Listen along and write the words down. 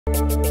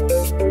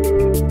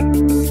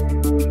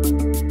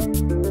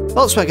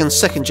Volkswagen's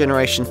second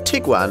generation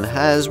Tiguan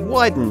has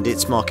widened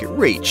its market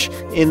reach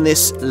in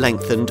this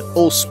lengthened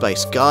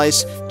Allspace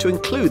guise to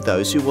include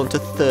those who want a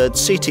third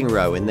seating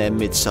row in their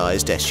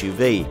mid-sized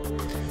SUV.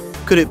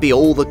 Could it be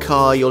all the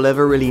car you'll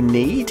ever really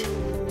need?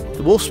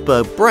 The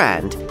Wolfsburg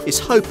brand is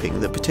hoping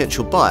that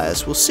potential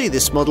buyers will see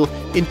this model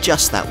in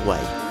just that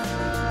way.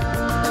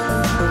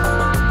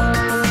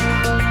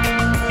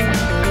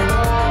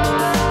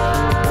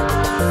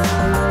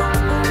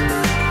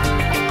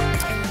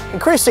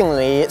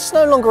 Increasingly, it's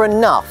no longer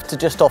enough to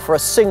just offer a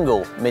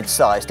single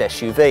mid-sized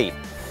SUV.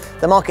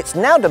 The market's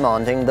now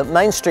demanding that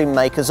mainstream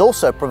makers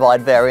also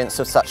provide variants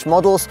of such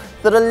models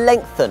that are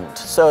lengthened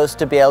so as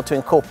to be able to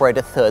incorporate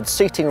a third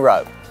seating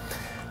row.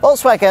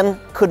 Volkswagen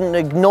couldn't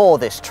ignore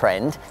this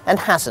trend and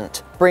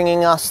hasn't,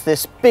 bringing us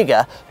this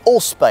bigger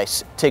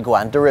Allspace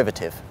Tiguan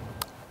derivative.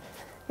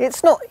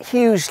 It's not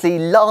hugely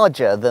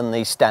larger than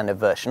the standard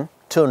version,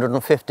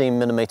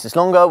 215mm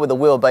longer with a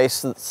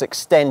wheelbase that's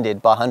extended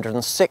by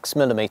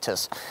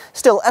 106mm.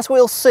 Still, as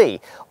we'll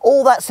see,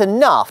 all that's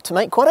enough to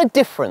make quite a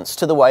difference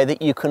to the way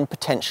that you can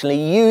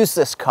potentially use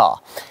this car,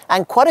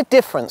 and quite a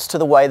difference to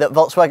the way that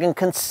Volkswagen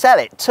can sell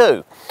it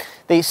too.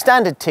 The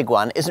standard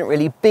Tiguan isn't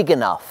really big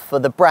enough for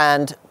the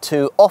brand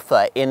to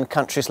offer in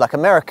countries like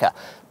America,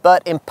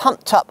 but in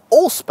pumped-up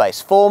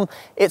Allspace form,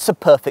 it's a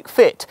perfect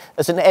fit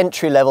as an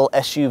entry-level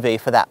SUV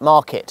for that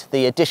market.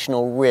 The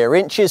additional rear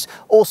inches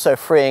also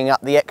freeing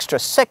up the extra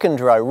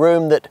second-row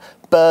room that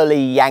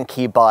burly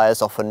Yankee buyers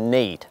often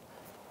need.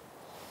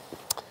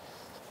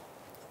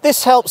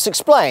 This helps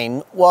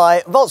explain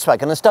why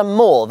Volkswagen has done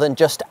more than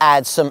just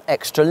add some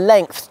extra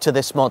length to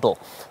this model.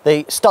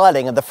 The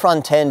styling of the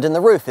front end and the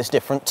roof is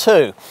different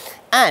too,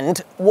 and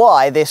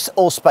why this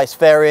Allspace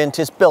variant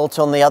is built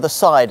on the other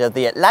side of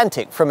the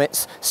Atlantic from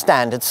its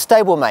standard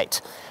stablemate.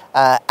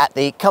 At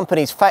the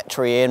company's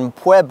factory in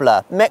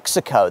Puebla,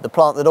 Mexico, the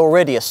plant that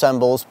already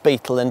assembles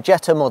Beetle and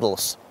Jetta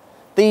models.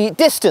 The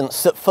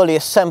distance that fully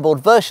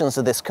assembled versions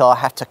of this car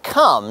have to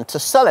come to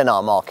sell in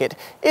our market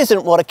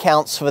isn't what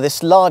accounts for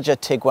this larger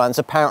Tiguan's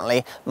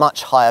apparently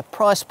much higher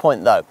price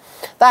point though.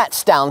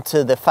 That's down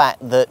to the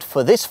fact that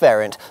for this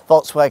variant,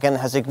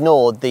 Volkswagen has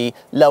ignored the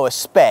lower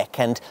spec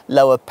and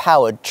lower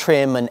powered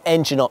trim and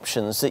engine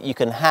options that you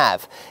can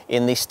have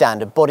in the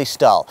standard body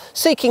style,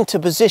 seeking to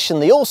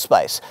position the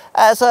Allspace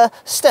as a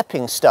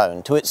stepping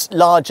stone to its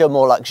larger,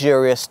 more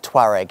luxurious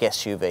Touareg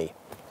SUV.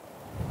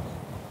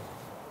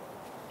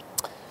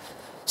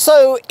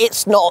 So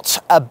it's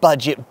not a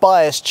budget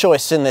buyer's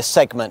choice in this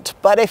segment,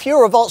 but if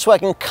you're a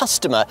Volkswagen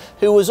customer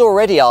who was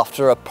already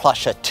after a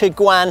plusher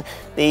Tiguan,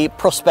 the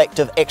prospect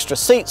of extra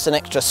seats and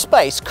extra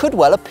space could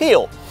well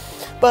appeal.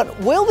 But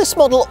will this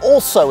model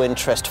also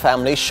interest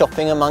families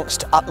shopping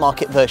amongst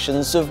upmarket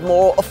versions of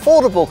more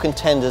affordable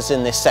contenders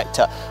in this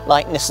sector,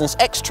 like Nissan's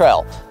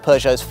X-Trail,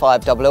 Peugeot's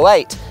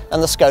 5008,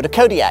 and the Skoda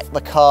Kodiaq, the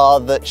car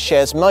that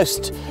shares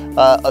most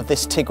of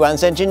this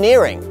Tiguan's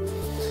engineering?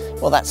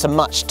 Well, that's a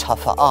much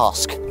tougher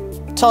ask.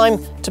 Time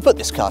to put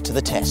this car to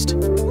the test.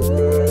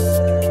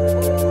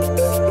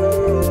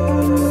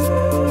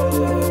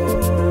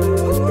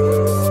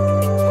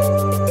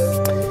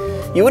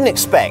 You wouldn't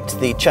expect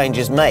the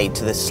changes made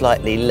to this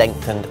slightly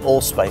lengthened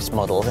Allspace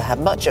model to have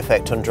much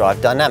effect on drive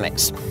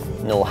dynamics,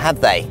 nor have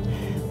they.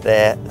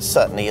 There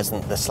certainly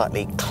isn't the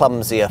slightly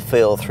clumsier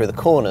feel through the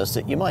corners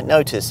that you might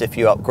notice if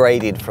you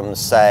upgraded from,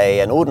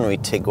 say, an ordinary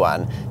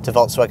Tiguan to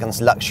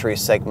Volkswagen's luxury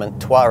segment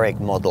Touareg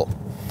model.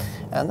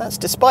 And that's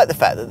despite the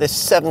fact that this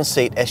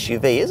 7-seat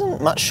SUV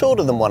isn't much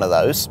shorter than one of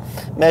those,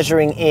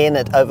 measuring in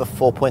at over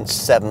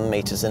 4.7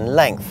 metres in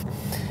length.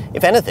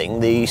 If anything,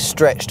 the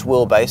stretched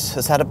wheelbase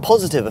has had a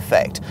positive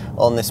effect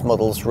on this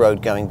model's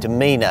road-going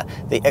demeanour,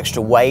 the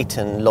extra weight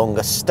and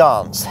longer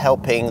stance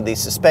helping the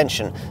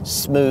suspension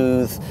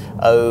smooth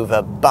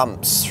over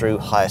bumps through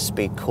higher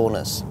speed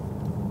corners.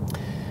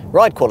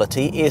 Ride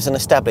quality is an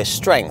established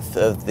strength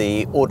of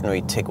the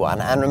ordinary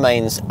Tiguan and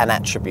remains an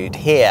attribute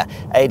here,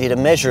 aided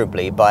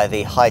immeasurably by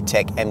the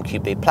high-tech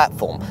MQB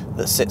platform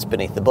that sits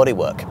beneath the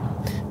bodywork.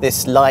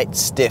 This light,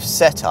 stiff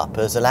setup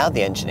has allowed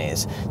the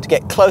engineers to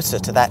get closer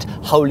to that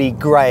holy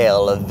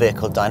grail of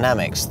vehicle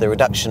dynamics, the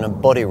reduction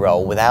of body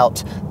roll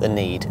without the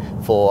need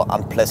for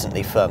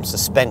unpleasantly firm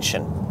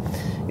suspension.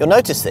 You'll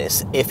notice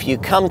this if you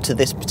come to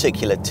this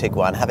particular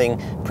Tiguan having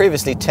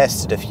previously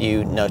tested a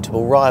few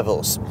notable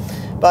rivals.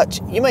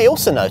 But you may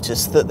also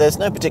notice that there's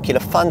no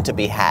particular fun to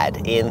be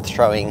had in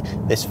throwing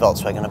this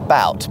Volkswagen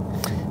about.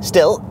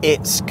 Still,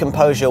 its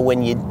composure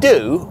when you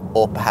do,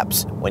 or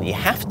perhaps when you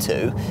have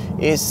to,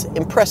 is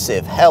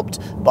impressive, helped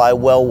by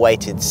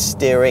well-weighted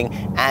steering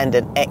and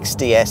an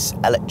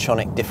XDS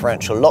electronic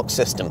differential lock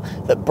system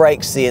that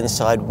brakes the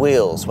inside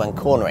wheels when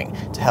cornering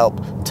to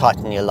help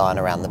tighten your line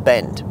around the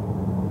bend.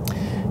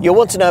 You'll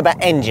want to know about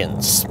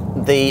engines.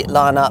 The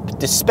lineup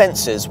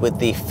dispenses with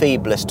the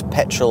feeblest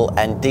petrol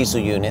and diesel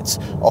units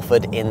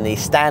offered in the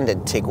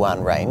standard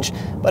Tiguan range,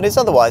 but is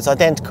otherwise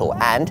identical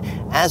and,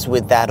 as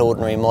with that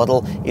ordinary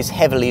model, is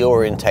heavily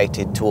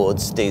orientated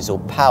towards diesel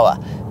power,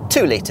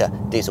 2-litre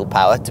diesel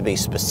power to be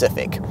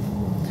specific.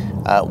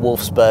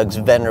 Wolfsburg's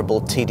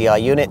venerable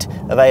TDI unit,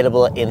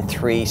 available in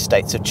 3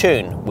 states of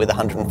tune, with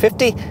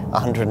 150,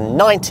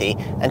 190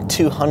 and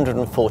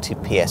 240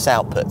 PS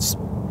outputs.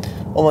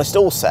 Almost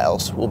all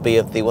sales will be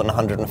of the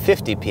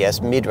 150 PS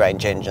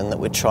mid-range engine that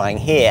we're trying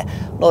here,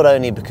 not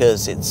only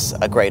because it's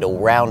a great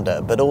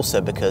all-rounder, but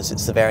also because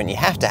it's the variant you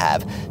have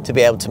to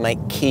be able to make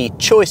key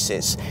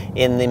choices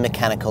in the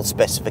mechanical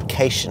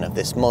specification of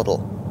this model.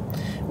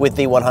 With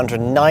the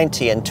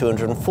 190 and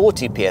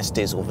 240 PS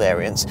diesel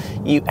variants,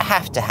 you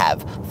have to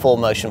have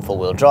 4-motion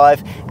 4-wheel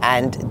drive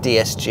and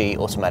DSG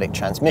automatic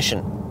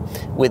transmission.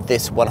 With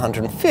this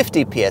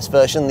 150 PS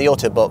version, the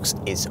auto box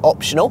is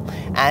optional,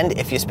 and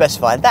if you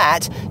specify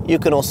that, you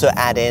can also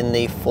add in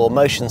the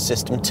 4-motion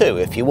system too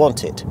if you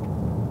want it.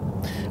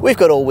 We've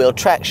got all-wheel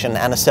traction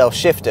and a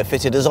self-shifter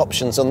fitted as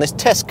options on this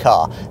test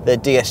car. The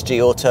DSG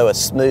Auto, a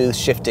smooth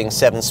shifting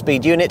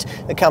 7-speed unit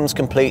that comes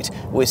complete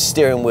with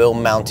steering wheel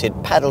mounted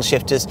paddle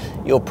shifters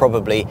you'll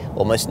probably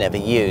almost never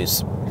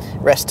use.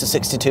 Rest to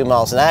 62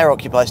 miles an hour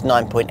occupies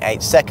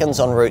 9.8 seconds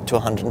en route to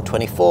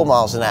 124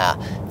 miles an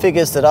hour,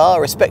 figures that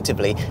are,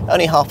 respectively,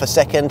 only half a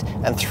second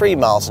and 3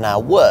 miles an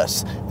hour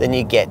worse than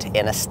you get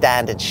in a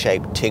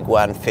standard-shaped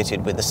Tiguan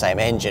fitted with the same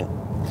engine.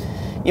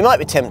 You might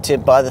be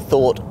tempted by the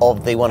thought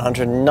of the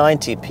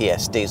 190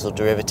 PS diesel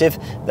derivative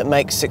that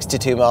makes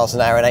 62 miles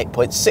an hour in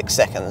 8.6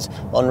 seconds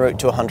en route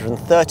to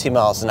 130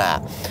 miles an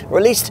hour. Or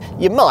at least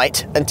you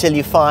might, until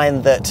you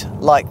find that,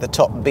 like the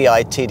top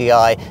BI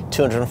TDI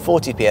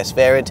 240 PS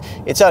variant,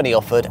 it's only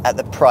offered at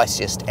the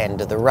priciest end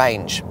of the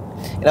range.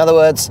 In other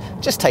words,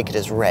 just take it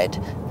as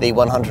read. The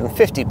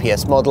 150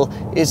 PS model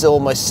is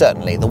almost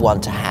certainly the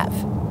one to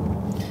have.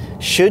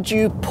 Should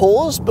you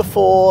pause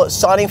before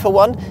signing for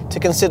one to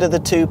consider the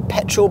 2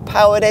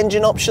 petrol-powered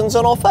engine options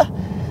on offer?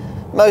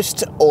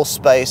 Most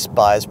Allspace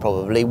buyers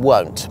probably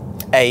won't.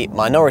 A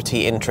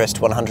minority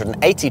interest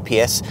 180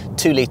 PS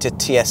 2-litre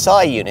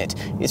TSI unit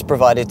is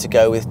provided to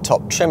go with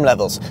top trim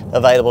levels,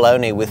 available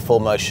only with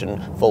 4-motion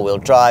 4-wheel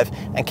drive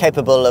and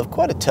capable of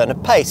quite a turn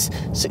of pace,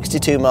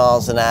 62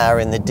 miles an hour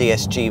in the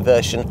DSG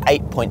version,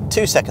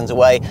 8.2 seconds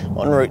away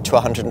en route to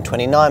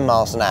 129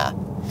 miles an hour.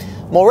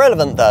 More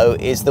relevant, though,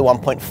 is the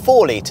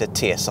 1.4-litre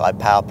TSI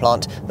power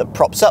plant that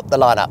props up the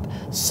lineup,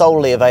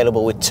 solely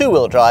available with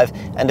 2-wheel drive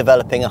and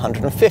developing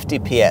 150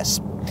 PS.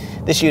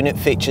 This unit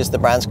features the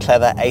brand's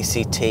clever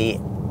ACT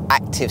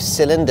active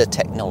cylinder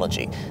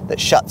technology that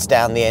shuts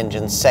down the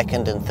engine's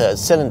 2nd and 3rd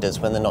cylinders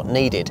when they're not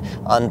needed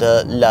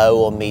under low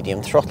or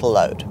medium throttle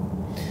load.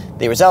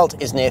 The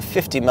result is near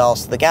 50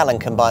 miles to the gallon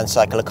combined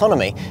cycle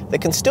economy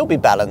that can still be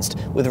balanced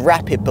with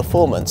rapid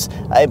performance,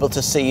 able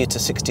to see you to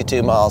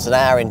 62 miles an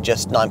hour in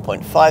just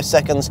 9.5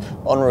 seconds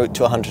en route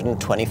to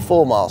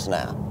 124 miles an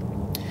hour.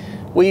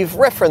 We've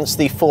referenced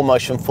the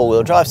 4-motion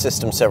 4-wheel drive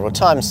system several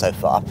times so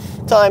far.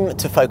 Time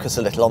to focus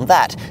a little on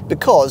that,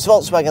 because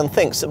Volkswagen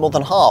thinks that more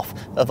than half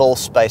of all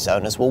Allspace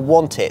owners will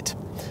want it.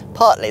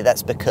 Partly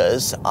that's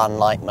because,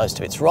 unlike most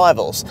of its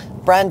rivals,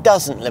 the brand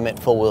doesn't limit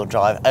 4-wheel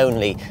drive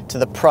only to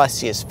the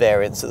priciest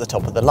variants at the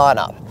top of the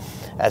lineup.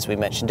 As we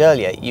mentioned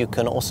earlier, you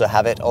can also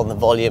have it on the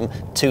volume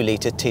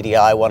 2-litre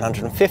TDI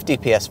 150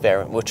 PS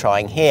variant we're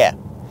trying here.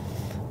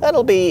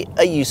 That'll be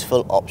a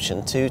useful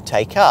option to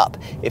take up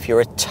if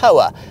you're a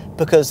tower,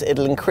 because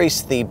it'll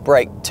increase the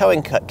brake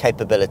towing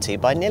capability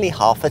by nearly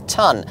half a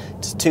tonne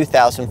to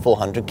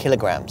 2,400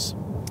 kilograms.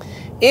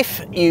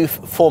 If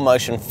you've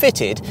 4-motion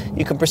fitted,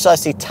 you can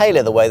precisely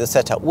tailor the way the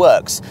setup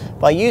works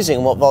by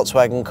using what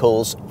Volkswagen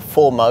calls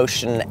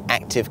 4-motion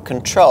active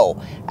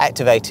control,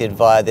 activated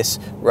via this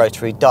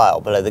rotary dial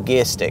below the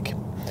gear stick.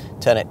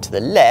 Turn it to the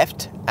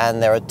left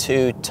and there are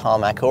 2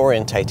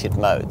 tarmac-orientated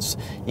modes.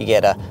 You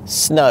get a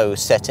snow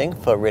setting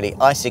for really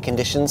icy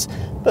conditions,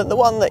 but the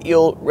one that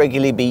you'll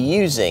regularly be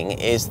using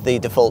is the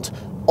default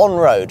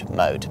on-road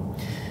mode.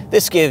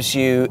 This gives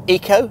you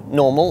eco,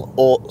 normal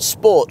or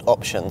sport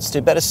options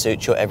to better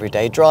suit your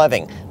everyday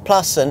driving.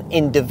 Plus, an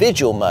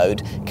individual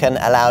mode can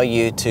allow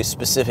you to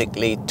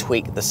specifically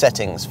tweak the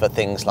settings for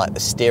things like the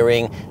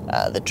steering,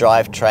 the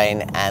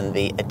drivetrain and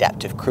the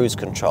adaptive cruise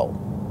control.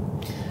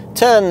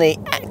 Turn the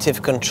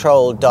active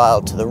control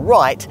dial to the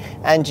right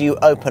and you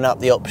open up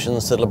the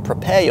options that'll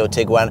prepare your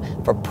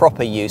Tiguan for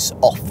proper use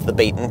off the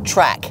beaten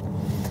track.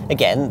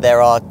 Again,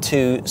 there are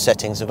 2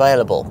 settings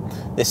available,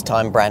 this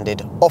time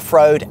branded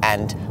off-road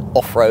and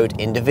off-road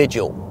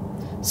individual.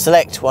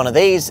 Select one of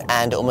these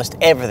and almost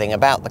everything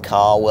about the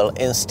car will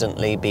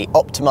instantly be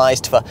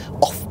optimized for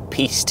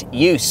off-piste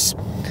use.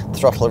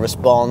 Throttle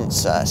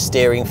response,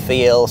 steering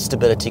feel,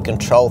 stability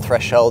control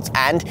thresholds,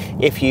 and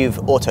if you've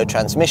auto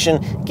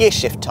transmission, gear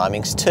shift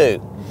timings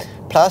too.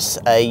 Plus,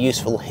 a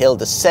useful hill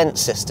descent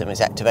system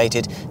is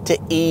activated to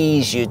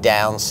ease you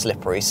down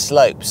slippery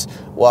slopes,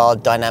 while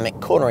dynamic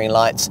cornering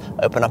lights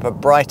open up a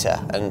brighter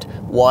and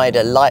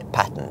wider light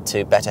pattern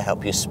to better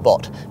help you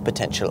spot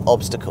potential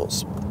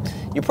obstacles.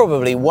 You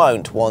probably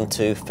won't want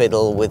to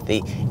fiddle with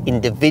the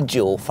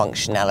individual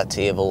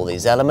functionality of all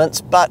these elements,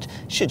 but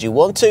should you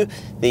want to,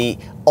 the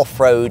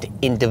off-road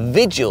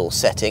individual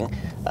setting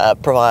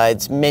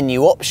provides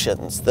menu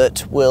options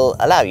that will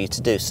allow you to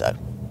do so.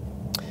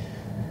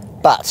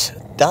 But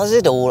does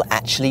it all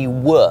actually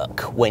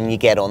work when you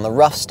get on the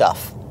rough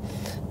stuff?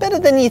 Better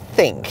than you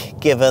think,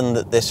 given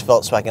that this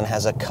Volkswagen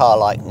has a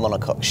car-like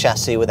monocoque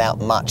chassis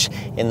without much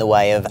in the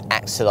way of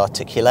axle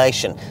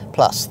articulation.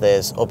 Plus,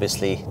 there's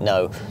obviously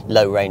no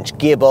low-range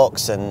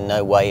gearbox and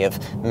no way of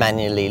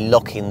manually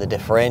locking the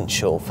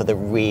differential for the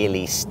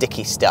really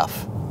sticky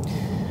stuff.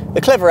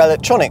 The clever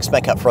electronics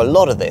make up for a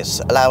lot of this,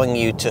 allowing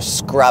you to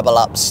scrabble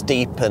up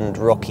steep and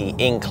rocky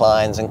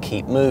inclines and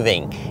keep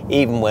moving,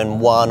 even when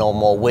one or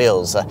more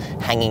wheels are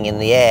hanging in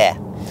the air.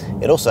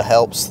 It also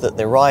helps that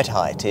the ride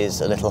height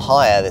is a little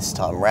higher this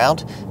time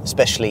round,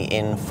 especially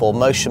in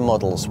 4Motion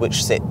models,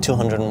 which sit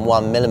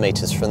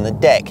 201mm from the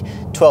deck,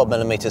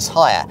 12mm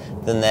higher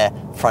than their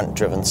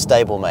front-driven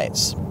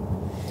stablemates.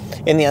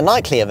 In the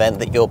unlikely event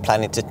that you're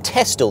planning to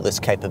test all this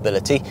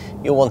capability,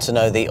 you'll want to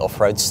know the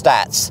off-road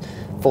stats.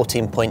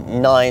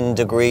 14.9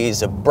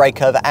 degrees of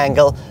breakover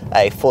angle,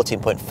 a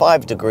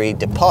 14.5 degree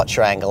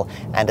departure angle,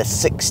 and a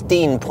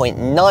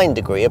 16.9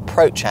 degree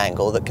approach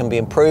angle that can be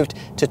improved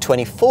to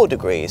 24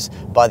 degrees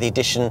by the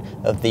addition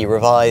of the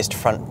revised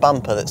front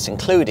bumper that's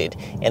included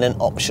in an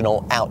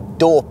optional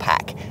outdoor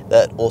pack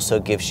that also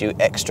gives you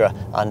extra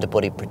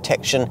underbody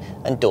protection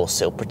and door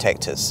sill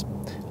protectors.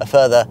 A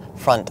further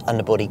front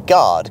underbody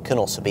guard can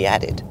also be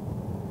added.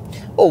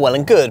 All well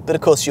and good, but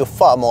of course you're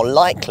far more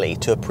likely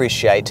to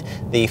appreciate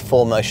the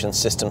 4Motion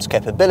system's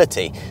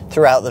capability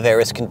throughout the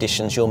various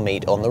conditions you'll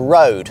meet on the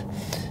road.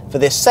 For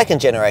this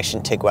second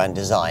generation Tiguan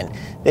design,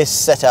 this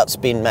setup's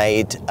been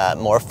made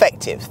more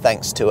effective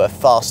thanks to a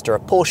faster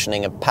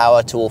apportioning of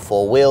power to all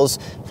four wheels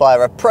via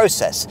a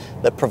process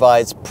that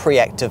provides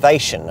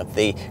pre-activation of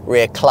the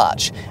rear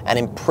clutch and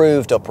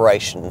improved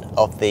operation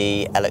of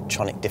the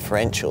electronic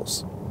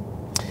differentials.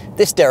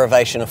 This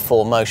derivation of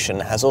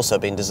 4Motion has also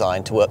been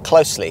designed to work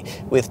closely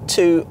with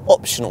two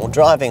optional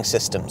driving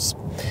systems.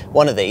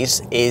 One of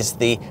these is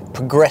the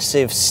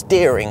progressive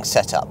steering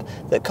setup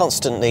that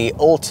constantly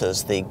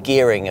alters the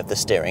gearing of the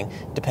steering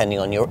depending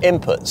on your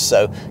inputs,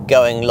 so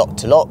going lock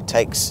to lock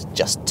takes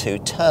just 2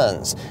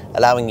 turns,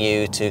 allowing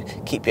you to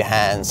keep your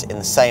hands in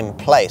the same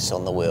place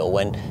on the wheel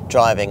when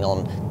driving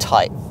on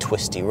tight,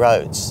 twisty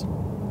roads.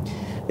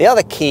 The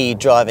other key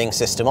driving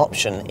system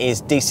option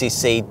is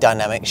DCC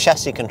dynamic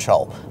chassis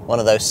control, one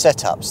of those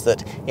setups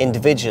that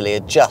individually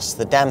adjusts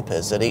the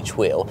dampers at each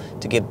wheel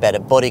to give better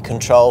body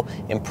control,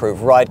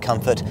 improve ride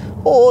comfort,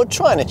 or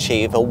try and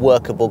achieve a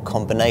workable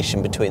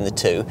combination between the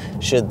two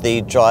should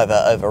the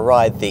driver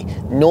override the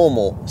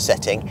normal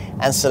setting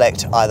and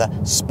select either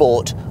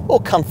sport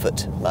or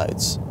comfort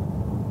modes.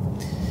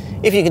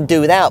 If you can do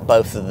without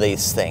both of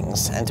these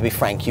things, and to be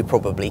frank, you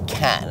probably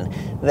can,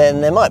 then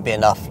there might be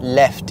enough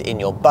left in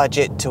your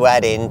budget to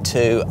add in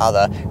 2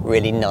 other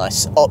really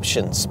nice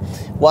options.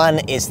 One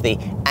is the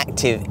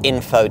active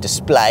info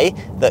display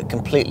that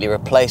completely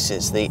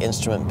replaces the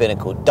instrument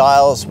binnacle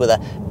dials with a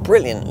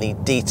brilliantly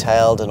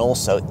detailed and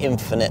also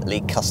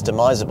infinitely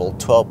customizable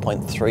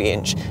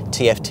 12.3-inch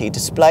TFT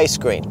display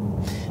screen.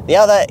 The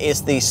other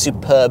is the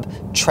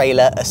superb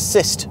trailer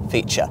assist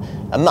feature,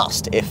 a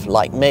must if,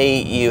 like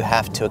me, you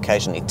have to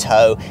occasionally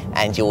tow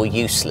and you're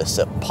useless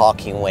at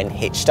parking when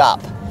hitched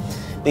up.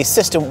 The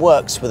system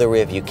works with a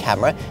rear view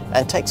camera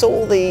and takes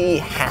all the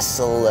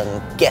hassle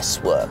and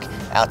guesswork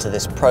out of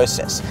this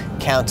process,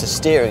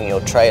 counter-steering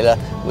your trailer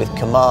with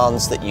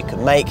commands that you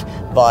can make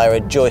via a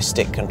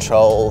joystick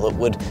control that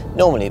would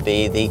normally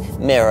be the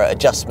mirror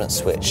adjustment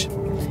switch.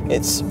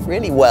 It's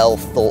really well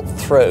thought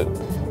through,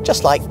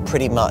 just like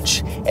pretty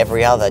much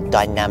every other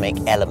dynamic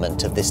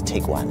element of this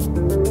Tiguan.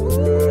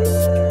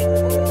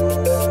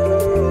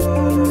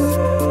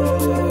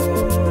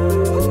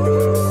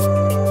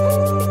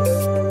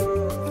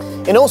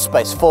 In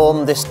Allspace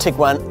form, this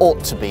Tiguan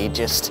ought to be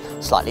just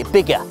slightly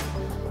bigger,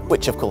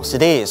 which of course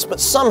it is, but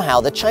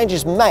somehow the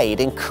changes made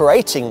in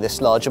creating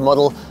this larger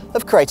model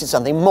have created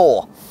something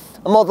more.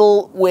 A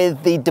model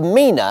with the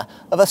demeanour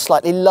of a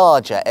slightly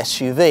larger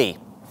SUV.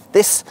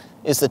 This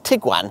is the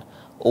Tiguan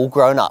all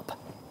grown up.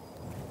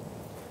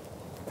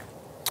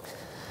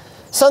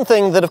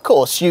 Something that, of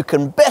course, you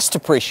can best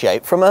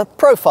appreciate from a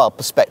profile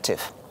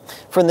perspective.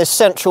 From this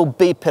central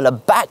B-pillar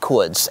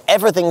backwards,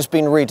 everything's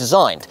been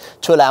redesigned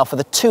to allow for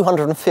the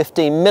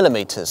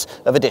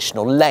 215mm of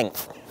additional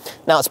length.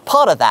 Now, as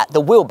part of that,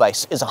 the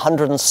wheelbase is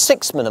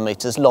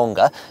 106mm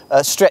longer,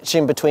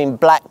 stretching between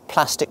black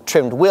plastic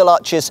trimmed wheel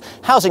arches,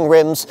 housing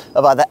rims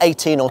of either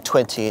 18 or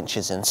 20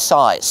 inches in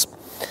size.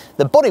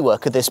 The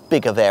bodywork of this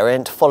bigger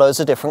variant follows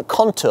a different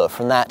contour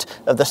from that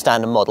of the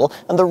standard model,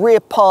 and the rear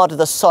part of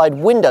the side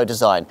window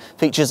design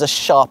features a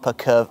sharper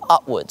curve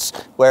upwards,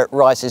 where it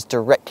rises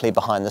directly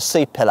behind the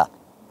C-pillar.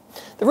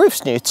 The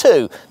roof's new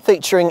too,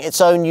 featuring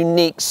its own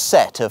unique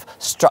set of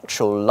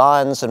structural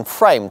lines and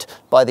framed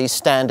by these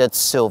standard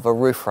silver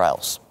roof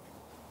rails.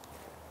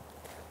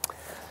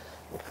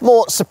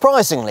 More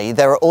surprisingly,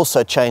 there are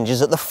also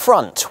changes at the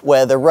front,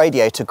 where the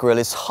radiator grille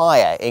is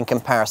higher in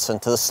comparison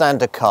to the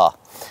standard car.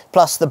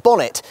 Plus, the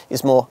bonnet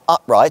is more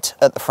upright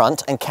at the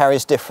front and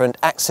carries different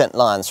accent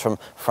lines from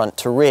front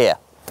to rear.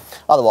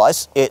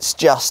 Otherwise, it's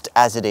just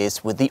as it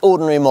is with the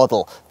ordinary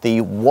model,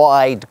 the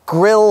wide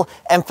grille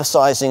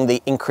emphasising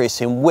the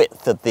increase in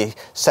width of the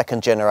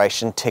second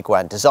generation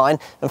Tiguan design,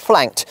 and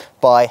flanked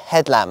by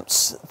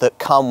headlamps that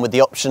come with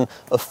the option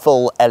of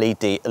full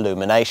LED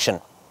illumination.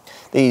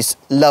 These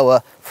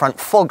lower front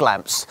fog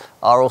lamps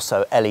are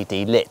also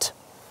LED lit.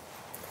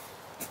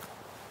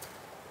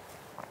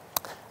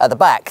 At the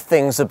back,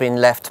 things have been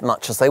left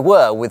much as they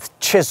were, with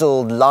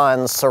chiselled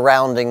lines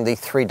surrounding the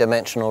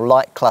three-dimensional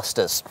light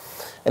clusters.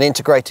 An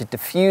integrated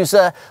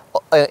diffuser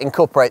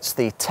incorporates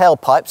the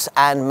tailpipes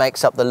and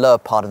makes up the lower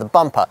part of the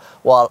bumper,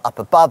 while up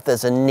above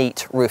there's a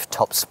neat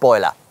rooftop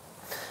spoiler.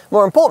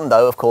 More important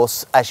though, of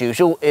course, as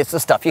usual, is the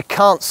stuff you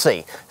can't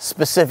see,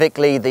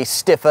 specifically the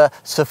stiffer,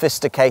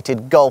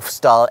 sophisticated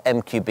Golf-style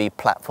MQB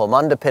platform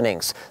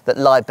underpinnings that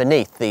lie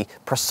beneath the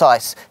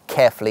precise,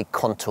 carefully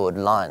contoured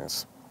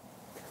lines.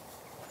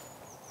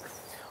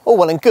 All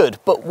well and good,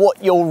 but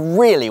what you'll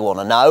really want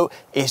to know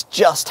is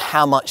just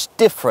how much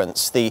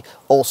difference the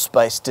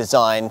Allspace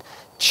design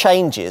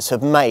changes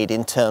have made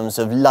in terms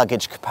of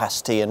luggage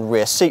capacity and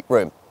rear seat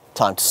room.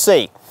 Time to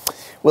see.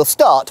 We'll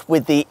start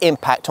with the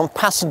impact on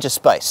passenger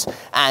space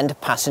and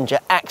passenger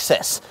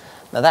access.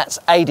 Now that's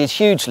aided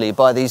hugely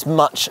by these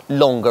much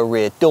longer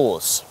rear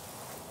doors.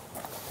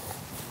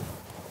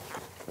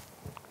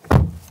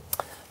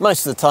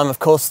 Most of the time, of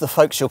course, the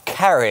folks you're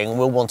carrying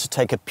will want to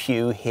take a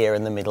pew here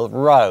in the middle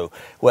row,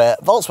 where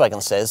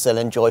Volkswagen says they'll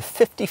enjoy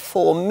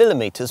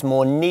 54mm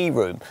more knee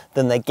room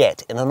than they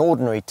get in an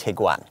ordinary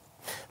Tiguan.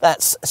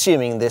 That's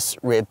assuming this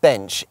rear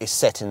bench is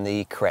set in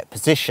the correct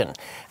position.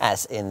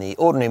 As in the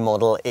ordinary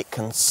model, it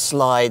can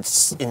slide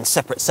in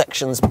separate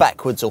sections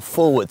backwards or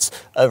forwards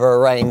over a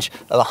range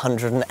of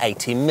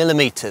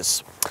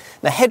 180mm.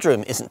 Now,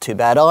 headroom isn't too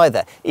bad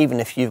either, even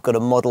if you've got a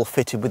model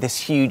fitted with this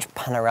huge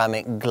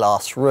panoramic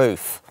glass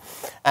roof.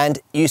 And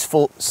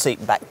useful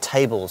seat back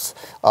tables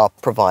are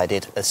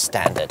provided as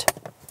standard.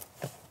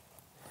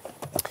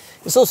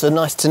 It's also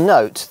nice to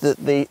note that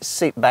the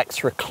seat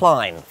backs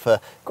recline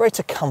for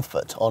greater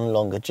comfort on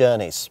longer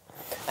journeys.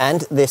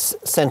 And this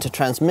centre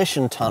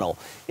transmission tunnel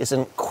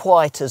isn't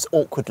quite as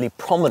awkwardly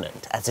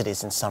prominent as it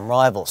is in some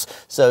rivals.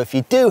 So if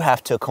you do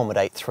have to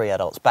accommodate 3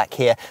 adults back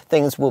here,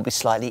 things will be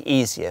slightly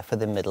easier for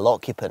the middle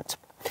occupant.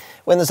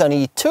 When there's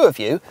only 2 of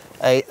you,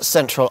 a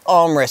central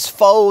armrest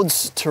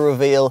folds to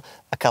reveal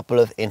a couple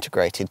of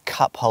integrated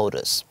cup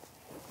holders.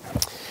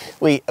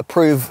 We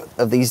approve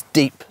of these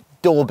deep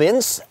door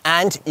bins,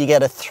 and you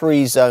get a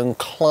 3-zone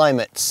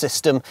climate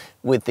system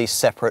with these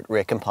separate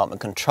rear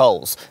compartment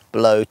controls,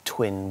 below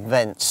twin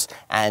vents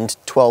and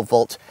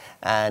 12-volt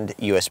and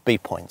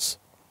USB points.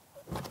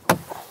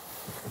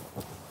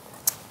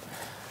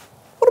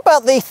 What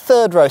about the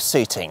third row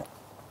seating?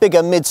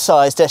 Bigger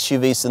mid-sized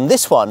SUVs than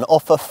this one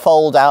offer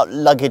fold-out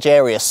luggage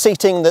area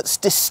seating that's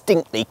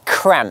distinctly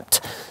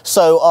cramped,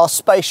 so our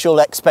spatial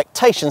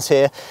expectations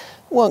here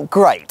weren't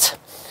great.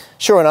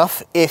 Sure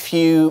enough, if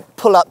you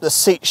pull up the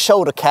seat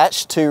shoulder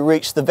catch to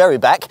reach the very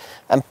back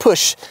and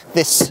push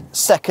this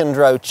second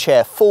row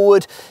chair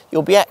forward,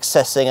 you'll be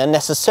accessing a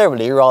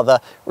necessarily rather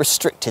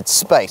restricted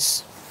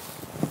space.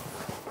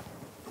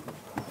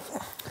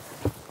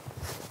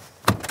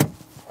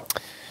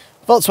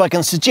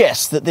 Volkswagen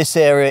suggests that this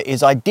area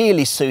is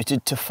ideally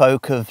suited to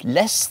folk of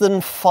less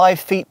than 5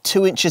 feet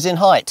 2 inches in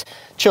height.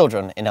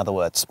 Children, in other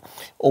words.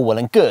 All well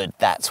and good,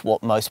 that's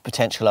what most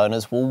potential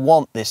owners will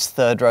want this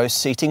third row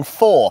seating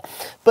for.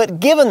 But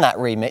given that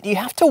remit, you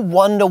have to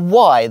wonder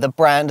why the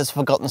brand has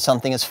forgotten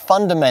something as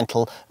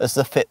fundamental as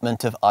the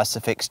fitment of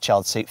Isofix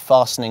child seat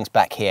fastenings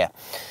back here.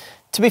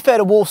 To be fair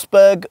to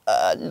Wolfsburg,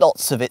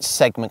 lots of its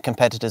segment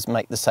competitors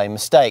make the same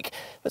mistake,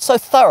 but so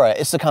thorough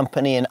is the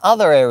company in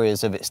other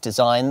areas of its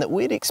design that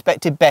we'd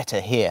expected better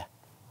here.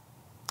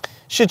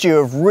 Should you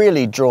have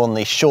really drawn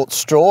the short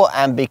straw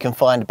and be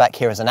confined back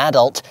here as an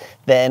adult,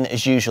 then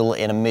as usual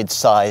in a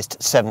mid-sized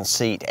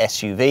 7-seat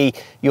SUV,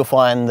 you'll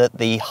find that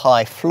the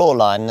high floor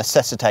line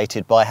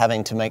necessitated by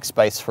having to make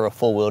space for a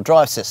 4-wheel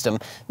drive system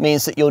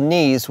means that your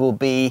knees will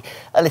be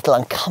a little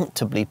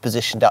uncomfortably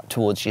positioned up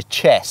towards your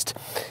chest.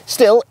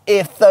 Still,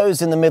 if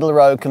those in the middle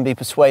row can be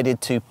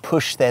persuaded to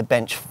push their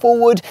bench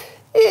forward,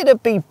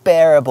 it'd be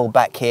bearable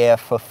back here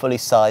for fully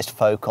sized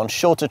folk on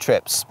shorter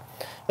trips.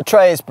 A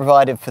tray is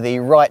provided for the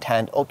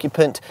right-hand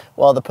occupant,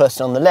 while the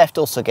person on the left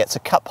also gets a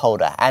cup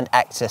holder and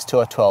access to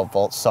a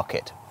 12-volt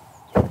socket.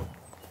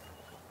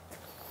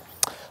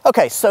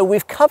 Okay, so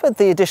we've covered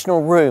the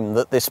additional room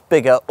that this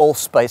bigger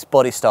Allspace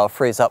body style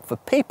frees up for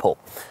people,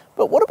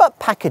 but what about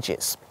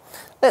packages?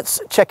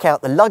 Let's check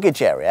out the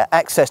luggage area,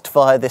 accessed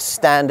via this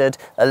standard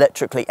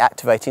electrically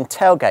activating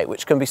tailgate,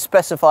 which can be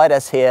specified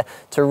as here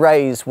to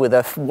raise with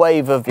a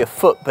wave of your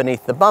foot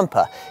beneath the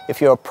bumper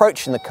if you're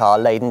approaching the car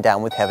laden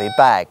down with heavy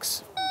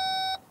bags.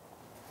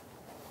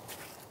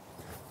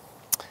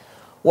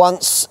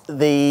 Once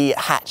the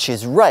hatch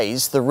is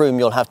raised, the room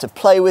you'll have to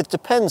play with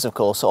depends, of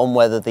course, on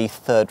whether the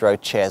third row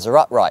chairs are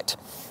upright.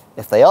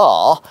 If they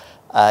are,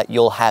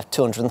 you'll have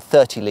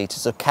 230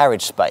 litres of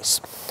carriage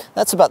space.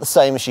 That's about the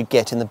same as you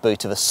get in the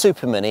boot of a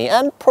Super Mini,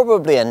 and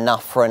probably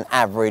enough for an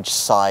average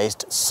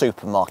sized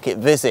supermarket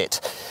visit.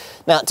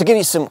 Now, to give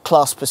you some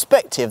class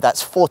perspective,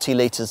 that's 40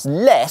 litres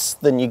less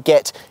than you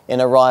get in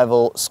a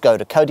rival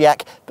Skoda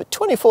Kodiaq, but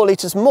 24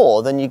 litres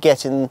more than you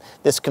get in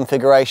this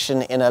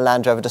configuration in a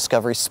Land Rover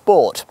Discovery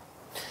Sport.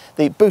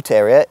 The boot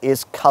area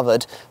is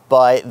covered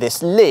by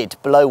this lid,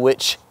 below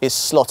which is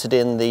slotted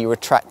in the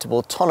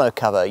retractable tonneau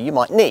cover you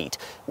might need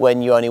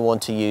when you only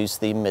want to use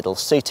the middle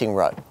seating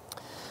row.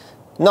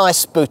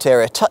 Nice boot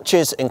area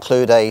touches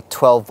include a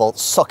 12-volt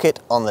socket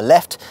on the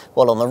left,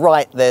 while on the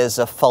right there's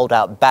a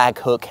fold-out bag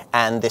hook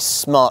and this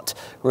smart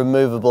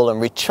removable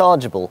and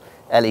rechargeable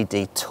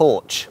LED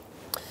torch.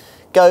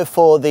 Go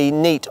for the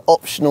neat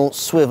optional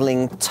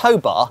swivelling tow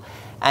bar,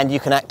 and you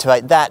can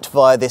activate that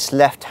via this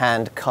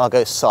left-hand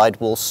cargo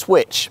sidewall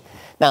switch.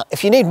 Now,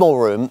 if you need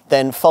more room,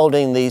 then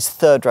folding these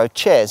third-row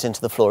chairs into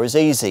the floor is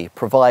easy,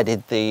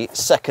 provided the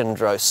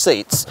second-row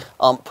seats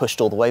aren't pushed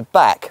all the way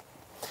back.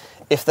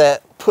 If they're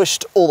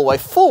pushed all the way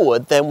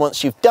forward, then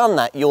once you've done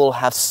that, you'll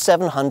have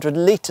 700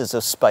 litres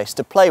of space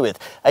to play with,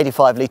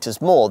 85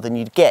 litres more than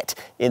you'd get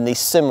in the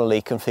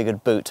similarly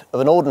configured boot of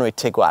an ordinary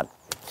Tiguan.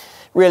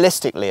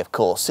 Realistically, of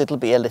course, it'll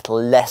be a little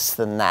less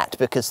than that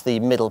because the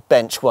middle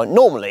bench won't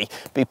normally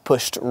be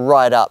pushed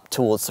right up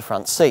towards the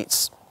front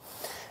seats.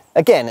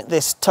 Again,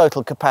 this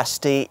total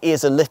capacity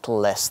is a little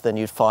less than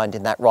you'd find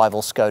in that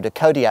rival Skoda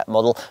Kodiaq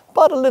model,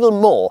 but a little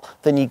more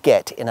than you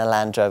get in a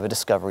Land Rover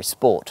Discovery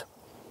Sport.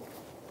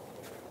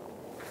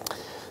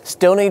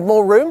 Still need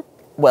more room?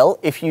 Well,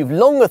 if you've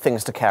longer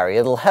things to carry,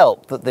 it'll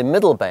help that the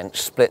middle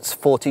bench splits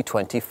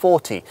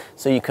 40-20-40,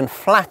 so you can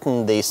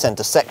flatten the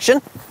centre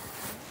section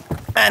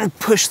and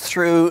push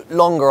through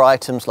longer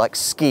items like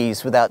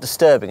skis without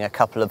disturbing a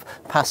couple of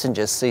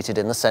passengers seated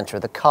in the centre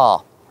of the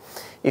car.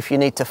 If you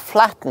need to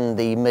flatten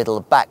the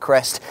middle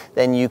backrest,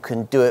 then you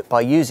can do it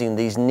by using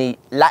these neat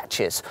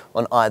latches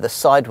on either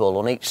sidewall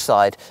on each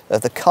side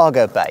of the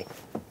cargo bay.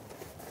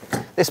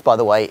 This, by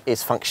the way,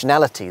 is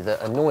functionality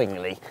that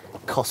annoyingly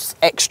costs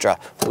extra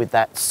with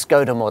that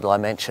Skoda model I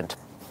mentioned.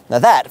 Now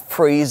that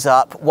frees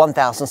up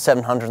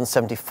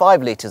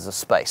 1,775 litres of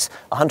space,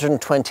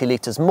 120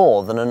 litres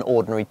more than an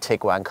ordinary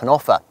Tiguan can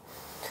offer.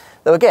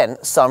 Though again,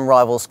 some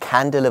rivals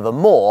can deliver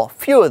more,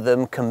 few of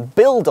them can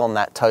build on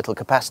that total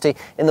capacity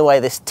in the way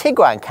this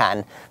Tiguan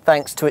can,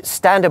 thanks to its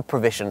standard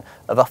provision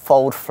of a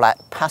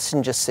fold-flat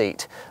passenger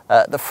seat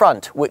at the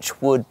front,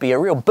 which would be a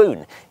real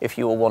boon if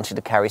you were wanting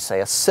to carry, say,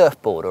 a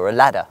surfboard or a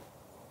ladder.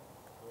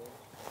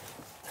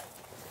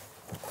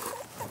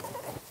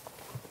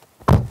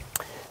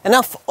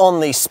 Enough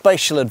on the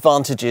spatial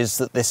advantages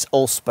that this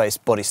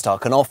Allspace body style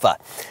can offer.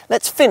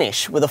 Let's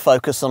finish with a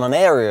focus on an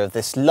area of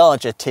this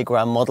larger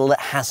Tiguan model that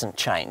hasn't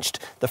changed,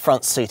 the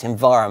front seat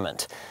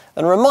environment,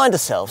 and remind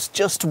ourselves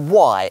just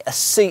why a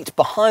seat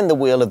behind the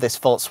wheel of this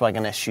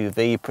Volkswagen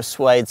SUV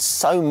persuades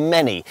so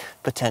many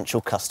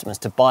potential customers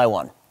to buy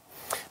one.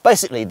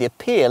 Basically, the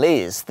appeal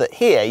is that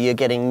here you're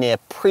getting near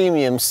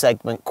premium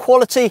segment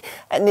quality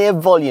and near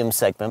volume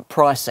segment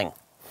pricing.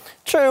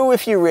 True,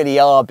 if you really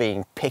are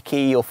being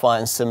picky, you'll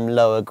find some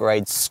lower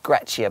grade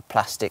scratchier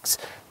plastics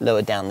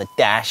lower down the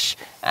dash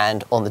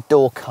and on the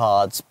door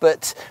cards,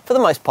 but for the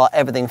most part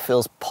everything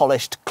feels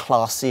polished,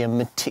 classy and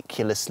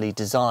meticulously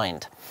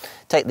designed.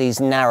 Take these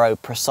narrow,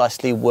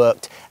 precisely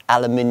worked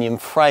aluminium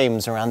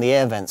frames around the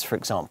air vents, for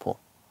example.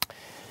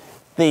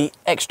 The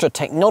extra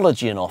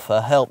technology on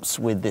offer helps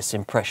with this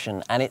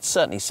impression, and it's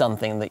certainly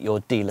something that your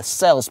dealer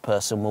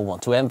salesperson will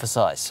want to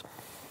emphasise.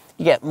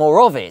 You get more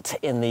of it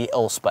in the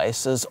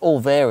Allspace as all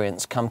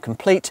variants come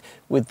complete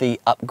with the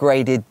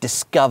upgraded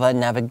Discover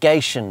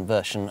navigation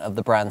version of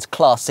the brand's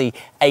classy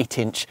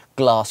 8-inch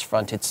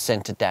glass-fronted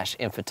centre dash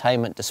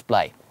infotainment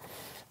display.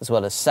 As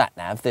well as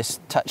sat-nav, this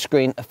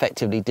touchscreen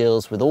effectively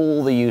deals with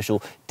all the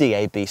usual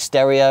DAB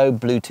stereo,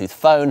 Bluetooth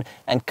phone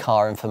and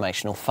car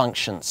informational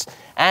functions.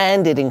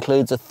 And it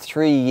includes a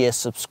 3-year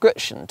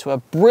subscription to a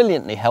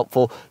brilliantly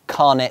helpful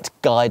CarNet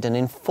Guide and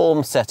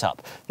Inform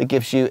setup that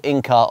gives you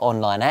in-car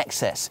online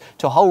access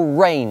to a whole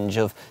range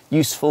of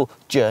useful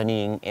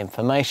journeying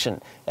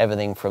information.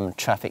 Everything from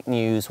traffic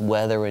news,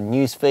 weather and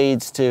news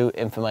feeds to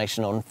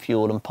information on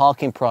fuel and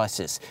parking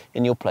prices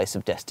in your place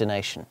of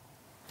destination.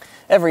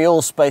 Every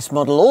Allspace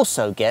model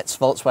also gets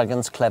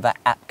Volkswagen's clever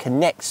App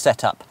Connect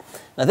setup.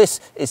 Now this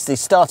is the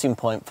starting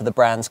point for the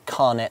brand's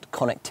CarNet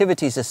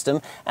connectivity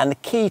system and the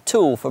key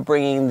tool for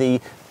bringing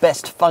the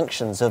best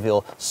functions of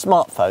your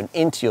smartphone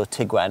into your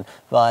Tiguan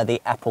via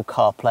the Apple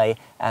CarPlay,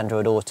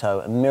 Android Auto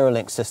and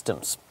MirrorLink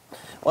systems.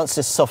 Once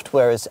this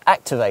software is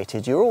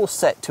activated, you're all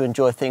set to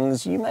enjoy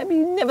things you maybe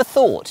never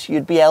thought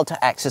you'd be able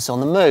to access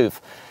on the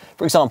move.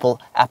 For example,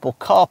 Apple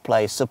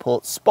CarPlay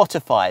supports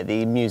Spotify,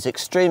 the music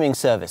streaming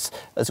service,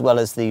 as well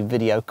as the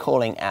video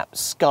calling app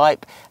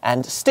Skype,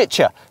 and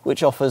Stitcher,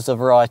 which offers a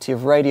variety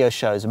of radio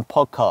shows and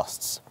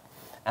podcasts.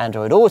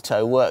 Android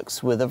Auto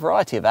works with a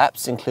variety of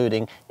apps,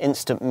 including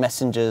Instant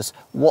Messengers,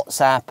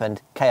 WhatsApp and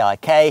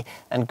KIK,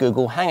 and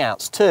Google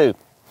Hangouts too.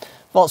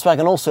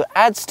 Volkswagen also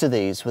adds to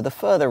these with a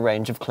further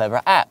range of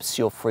clever apps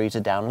you're free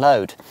to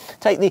download.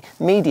 Take the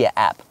Media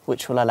app,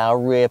 which will allow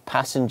rear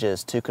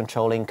passengers to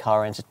control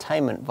in-car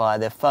entertainment via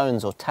their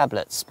phones or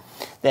tablets.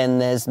 Then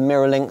there's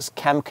MirrorLink's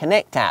Cam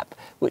Connect app,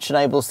 which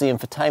enables the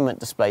infotainment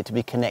display to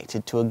be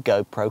connected to a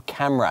GoPro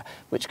camera,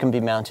 which can be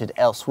mounted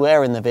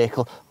elsewhere in the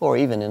vehicle or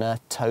even in a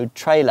towed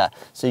trailer,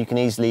 so you can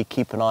easily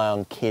keep an eye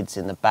on kids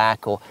in the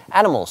back or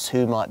animals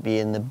who might be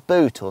in the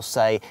boot or,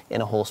 say, in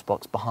a horse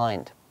box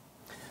behind.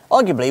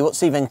 Arguably,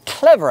 what's even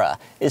cleverer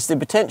is the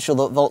potential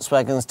that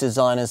Volkswagen's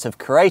designers have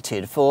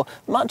created for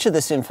much of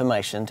this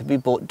information to be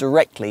brought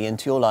directly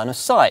into your line of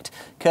sight,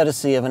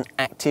 courtesy of an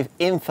active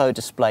info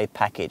display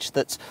package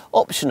that's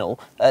optional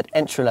at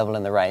entry level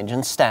in the range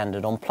and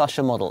standard on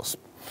plusher models.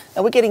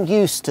 Now, we're getting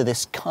used to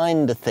this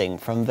kind of thing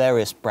from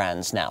various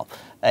brands now.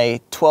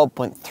 A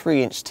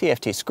 12.3-inch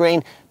TFT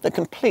screen that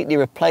completely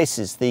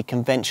replaces the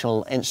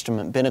conventional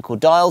instrument binnacle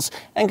dials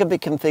and can be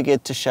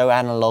configured to show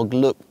analog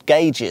look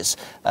gauges,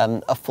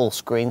 a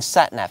full-screen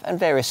sat-nav and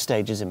various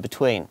stages in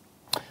between.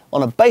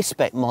 On a base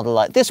spec model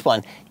like this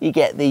one, you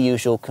get the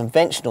usual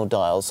conventional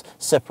dials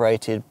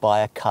separated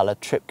by a colour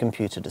trip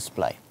computer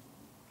display.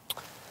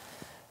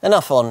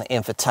 Enough on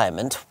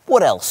infotainment.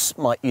 What else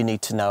might you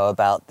need to know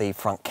about the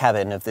front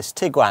cabin of this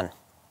Tiguan?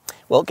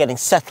 Well, getting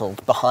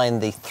settled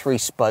behind the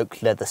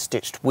 3-spoke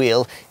leather-stitched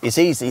wheel is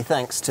easy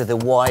thanks to the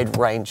wide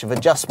range of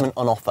adjustment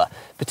on offer,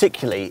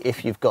 particularly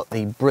if you've got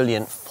the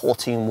brilliant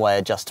 14-way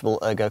adjustable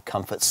Ergo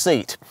Comfort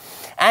seat.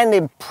 And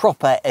in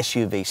proper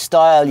SUV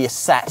style, you're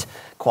sat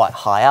quite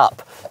high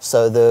up,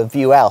 so the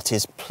view out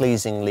is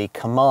pleasingly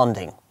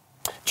commanding.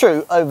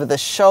 True,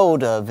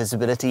 over-the-shoulder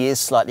visibility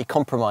is slightly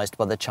compromised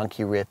by the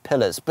chunky rear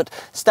pillars, but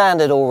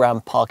standard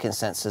all-round parking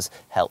sensors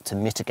help to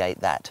mitigate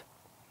that.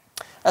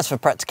 As for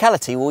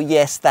practicality, well,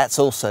 yes, that's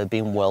also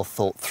been well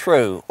thought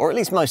through, or at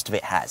least most of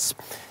it has.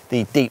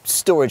 The deep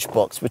storage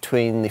box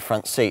between the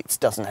front seats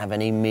doesn't have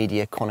any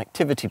media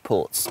connectivity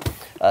ports.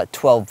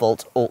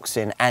 12-volt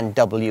aux-in and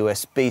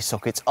WSB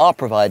sockets are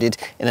provided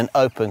in an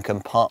open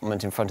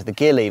compartment in front of the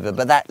gear lever,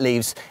 but that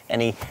leaves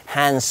any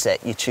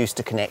handset you choose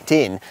to connect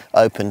in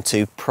open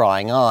to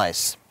prying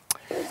eyes.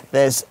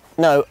 There's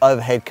no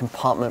overhead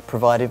compartment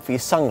provided for your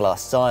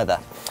sunglasses either.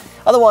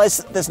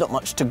 Otherwise, there's not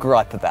much to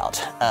gripe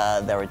about.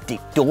 There are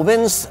deep door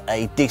bins,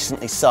 a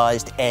decently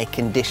sized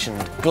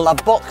air-conditioned glove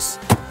box,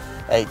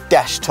 a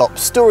dash-top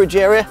storage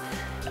area,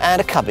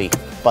 and a cubby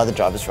by the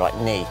driver's right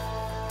knee.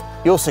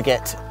 You also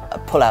get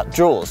pull-out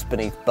drawers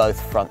beneath both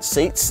front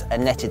seats, a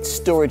netted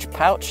storage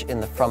pouch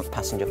in the front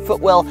passenger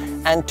footwell,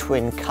 and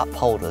twin cup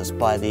holders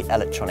by the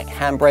electronic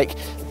handbrake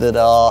that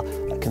are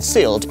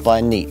concealed by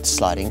a neat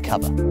sliding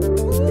cover.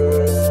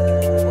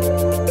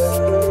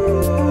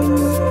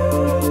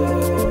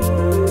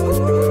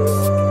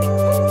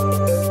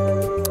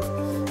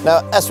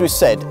 Now, as we've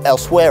said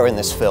elsewhere in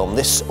this film,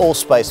 this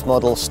Allspace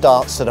model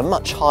starts at a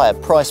much higher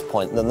price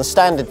point than the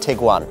standard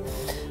Tiguan.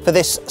 For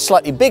this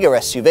slightly bigger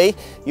SUV,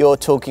 you're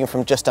talking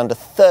from just under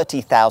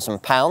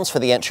 £30,000 for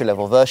the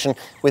entry-level version,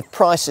 with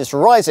prices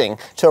rising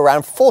to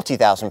around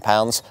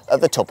 £40,000 at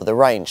the top of the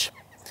range.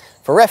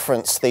 For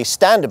reference, the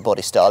standard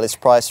body style is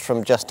priced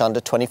from just under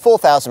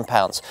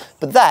 £24,000,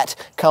 but that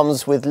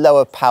comes with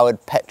lower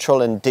powered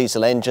petrol and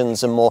diesel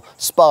engines and more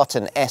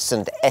Spartan S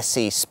and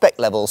SE spec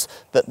levels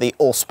that the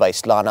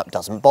Allspace lineup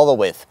doesn't bother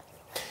with.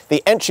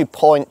 The entry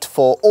point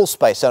for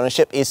Allspace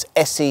ownership is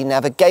SE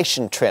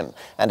navigation trim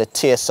and a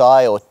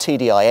TSI or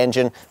TDI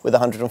engine with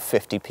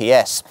 150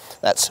 PS.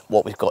 That's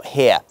what we've got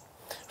here.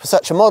 For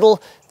such a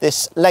model,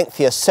 this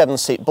lengthier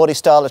 7-seat body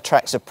style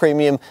attracts a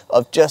premium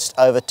of just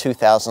over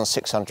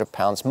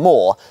 £2,600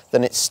 more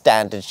than its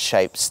standard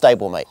shaped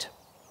stablemate.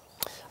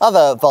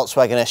 Other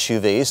Volkswagen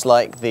SUVs,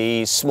 like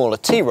the smaller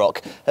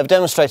T-Roc, have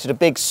demonstrated a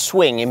big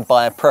swing in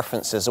buyer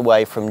preferences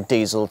away from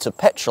diesel to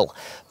petrol.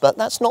 But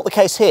that's not the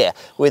case here,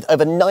 with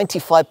over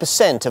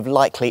 95% of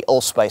likely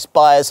Allspace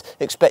buyers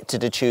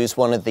expected to choose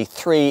one of the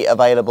 3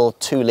 available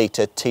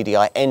 2-litre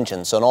TDI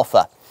engines on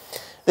offer.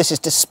 This is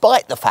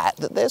despite the fact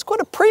that there's quite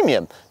a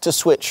premium to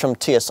switch from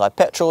TSI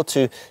petrol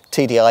to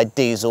TDI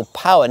diesel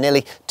power,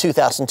 nearly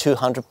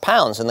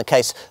 £2,200 in the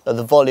case of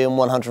the volume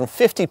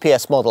 150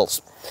 PS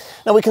models.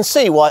 Now we can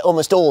see why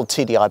almost all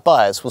TDI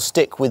buyers will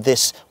stick with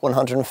this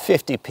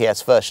 150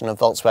 PS version of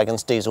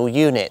Volkswagen's diesel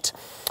unit.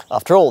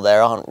 After all,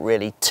 there aren't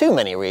really too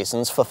many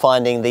reasons for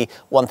finding the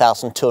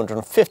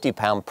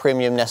 £1,250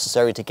 premium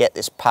necessary to get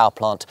this power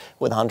plant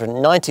with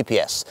 190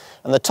 PS,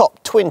 and the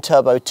top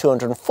twin-turbo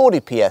 240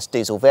 PS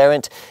diesel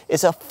variant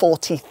is a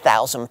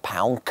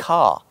 £40,000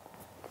 car.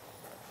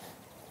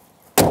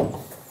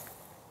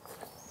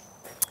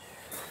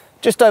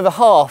 Just over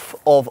half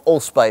of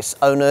Allspace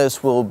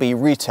owners will be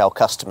retail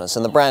customers,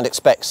 and the brand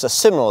expects a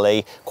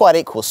similarly quite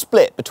equal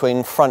split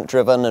between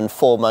front-driven and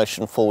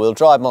 4Motion four-wheel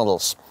drive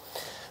models.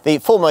 The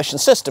 4Motion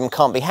system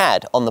can't be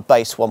had on the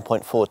base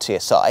 1.4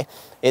 TSI.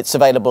 It's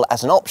available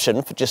as an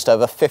option for just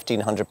over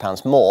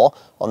 £1,500 more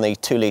on the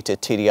 2-litre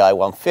TDI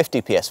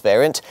 150 PS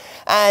variant,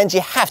 and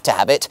you have to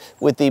have it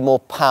with the more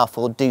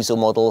powerful diesel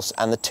models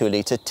and the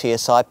 2-litre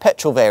TSI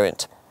petrol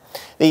variant.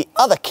 The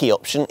other key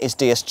option is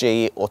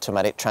DSG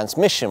automatic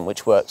transmission,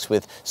 which works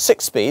with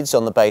 6 speeds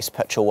on the base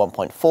petrol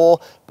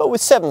 1.4, but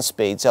with 7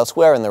 speeds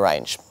elsewhere in the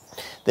range.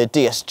 The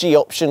DSG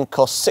option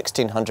costs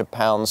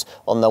 £1,600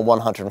 on the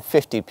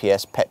 150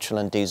 PS petrol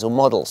and diesel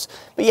models,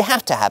 but you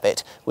have to have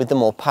it with the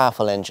more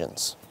powerful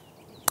engines.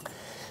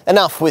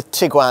 Enough with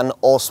Tiguan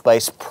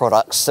Allspace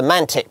product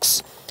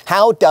semantics.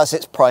 How does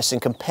its pricing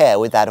compare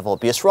with that of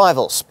obvious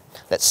rivals?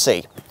 Let's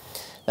see.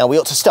 Now, we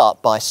ought to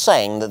start by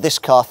saying that this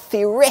car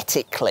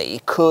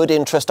theoretically could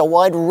interest a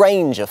wide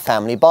range of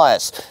family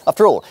buyers.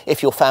 After all,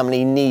 if your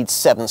family needs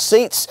 7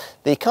 seats,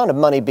 the kind of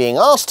money being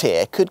asked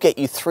here could get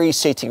you 3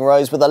 seating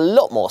rows with a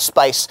lot more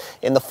space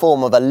in the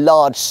form of a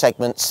large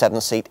segment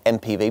 7-seat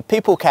MPV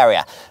people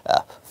carrier,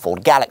 a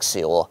Ford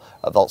Galaxy or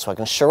a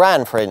Volkswagen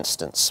Tiguan, for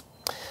instance.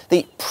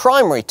 The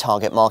primary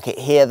target market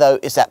here, though,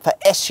 is that for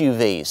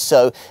SUVs,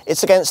 so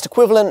it's against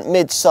equivalent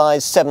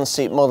mid-size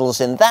 7-seat models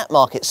in that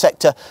market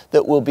sector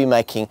that we'll be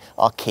making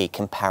our key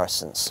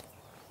comparisons.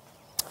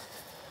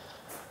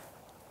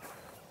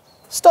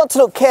 Start to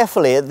look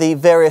carefully at the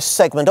various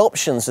segment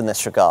options in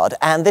this regard,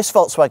 and this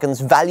Volkswagen's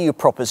value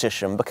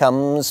proposition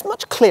becomes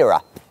much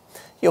clearer.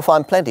 You'll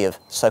find plenty of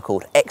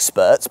so-called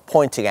experts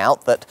pointing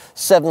out that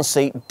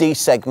 7-seat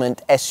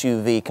D-segment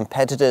SUV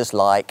competitors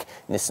like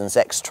Nissan's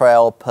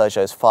X-Trail,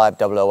 Peugeot's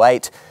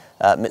 5008,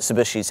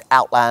 Mitsubishi's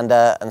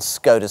Outlander and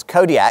Skoda's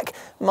Kodiaq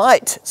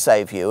might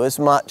save you as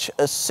much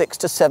as £6,000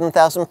 to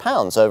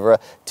 £7,000 over a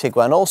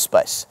Tiguan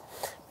Allspace.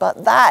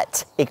 But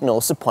that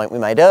ignores the point we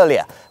made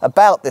earlier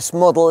about this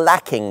model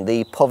lacking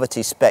the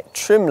poverty spec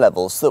trim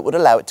levels that would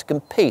allow it to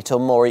compete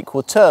on more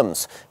equal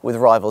terms with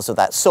rivals of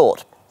that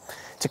sort.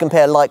 To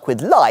compare like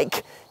with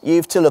like,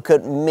 you've to look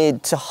at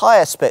mid to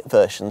higher spec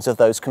versions of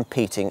those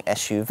competing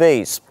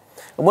SUVs.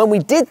 And when we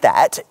did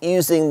that,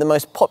 using the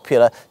most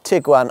popular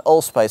Tiguan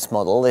Allspace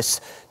model,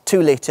 this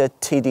 2-litre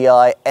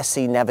TDI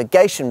SE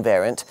navigation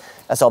variant,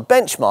 as our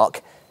benchmark,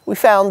 we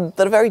found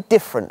that a very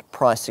different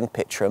pricing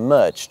picture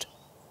emerged.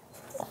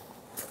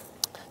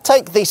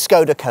 Take the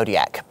Skoda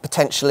Kodiaq,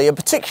 potentially a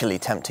particularly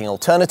tempting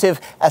alternative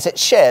as it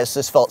shares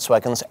this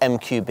Volkswagen's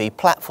MQB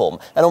platform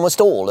and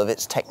almost all of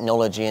its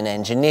technology and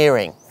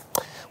engineering.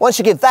 Once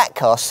you give that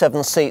car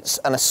 7 seats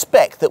and a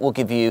spec that will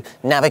give you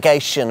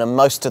navigation and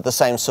most of the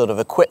same sort of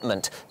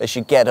equipment as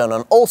you get on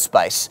an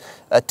Allspace,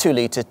 a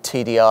 2-litre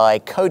TDI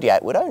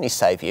Kodiaq would only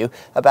save you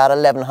about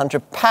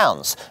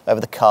 £1,100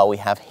 over the car we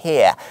have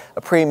here,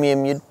 a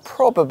premium you'd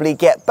probably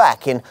get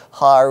back in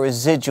higher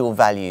residual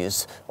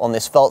values on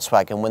this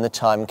Volkswagen when the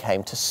time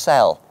came to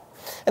sell.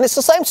 And it's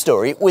the same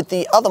story with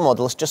the other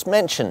models just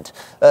mentioned.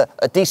 A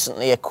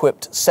decently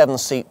equipped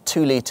 7-seat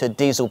 2-litre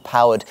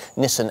diesel-powered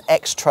Nissan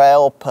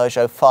X-Trail,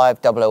 Peugeot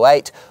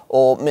 5008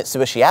 or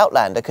Mitsubishi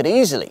Outlander could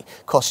easily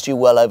cost you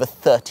well over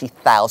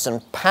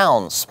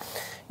 £30,000.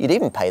 You'd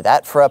even pay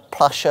that for a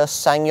plusher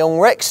SsangYong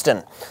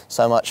Rexton.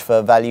 So much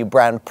for value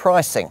brand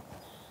pricing.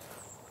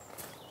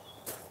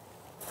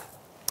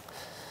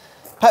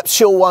 Perhaps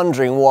you're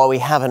wondering why we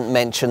haven't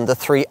mentioned the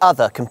 3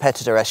 other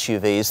competitor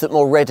SUVs that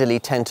more readily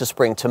tend to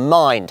spring to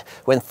mind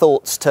when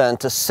thoughts turn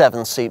to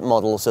 7-seat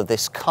models of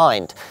this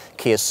kind: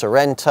 Kia's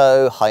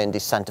Sorento, Hyundai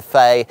Santa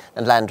Fe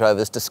and Land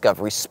Rover's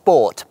Discovery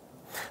Sport.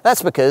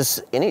 That's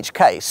because, in each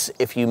case,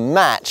 if you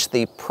match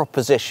the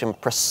proposition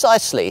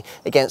precisely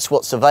against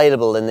what's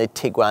available in the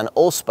Tiguan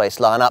Allspace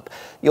lineup,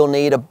 you'll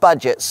need a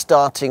budget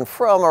starting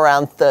from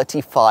around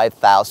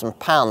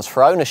 £35,000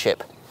 for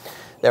ownership.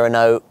 There are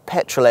no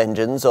petrol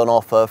engines on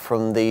offer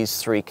from these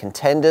 3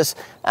 contenders,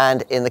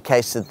 and in the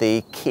case of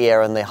the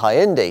Kia and the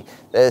Hyundai,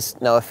 there's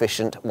no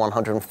efficient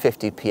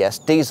 150 PS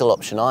diesel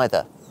option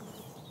either.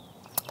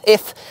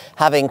 If,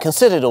 having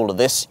considered all of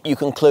this, you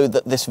conclude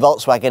that this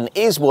Volkswagen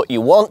is what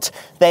you want,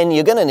 then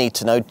you're going to need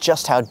to know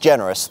just how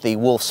generous the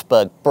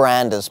Wolfsburg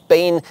brand has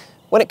been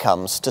when it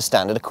comes to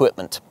standard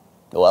equipment.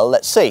 Well,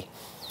 let's see.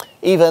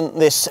 Even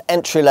this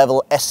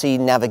entry-level SE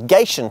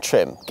navigation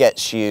trim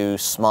gets you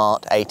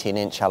smart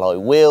 18-inch alloy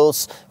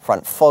wheels,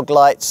 front fog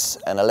lights,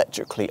 an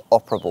electrically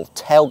operable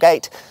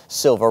tailgate,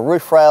 silver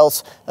roof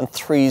rails and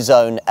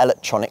 3-zone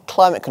electronic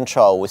climate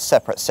control with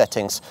separate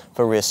settings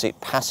for rear seat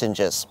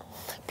passengers.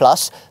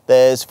 Plus,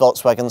 there's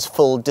Volkswagen's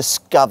full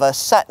Discover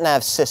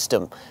sat-nav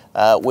system,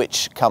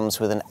 which comes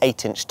with an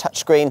 8-inch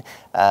touchscreen,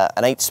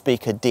 an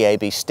 8-speaker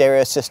DAB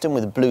stereo system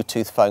with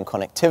Bluetooth phone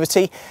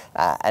connectivity,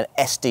 an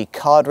SD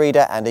card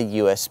reader and a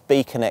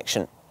USB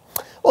connection.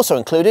 Also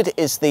included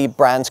is the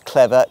brand's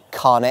clever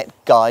CarNet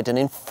Guide and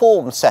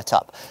Inform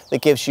setup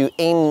that gives you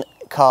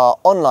in-car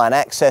online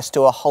access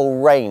to a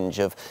whole range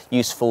of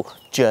useful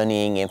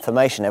journeying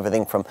information,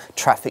 everything from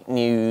traffic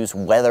news,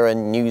 weather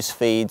and news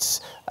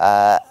feeds,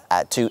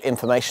 to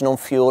information on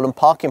fuel and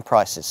parking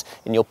prices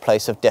in your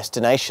place of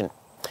destination.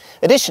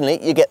 Additionally,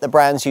 you get the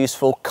brand's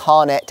useful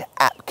CarNet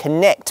App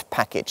Connect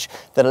package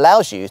that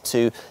allows you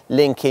to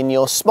link in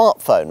your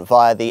smartphone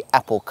via the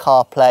Apple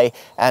CarPlay,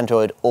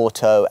 Android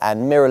Auto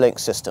and MirrorLink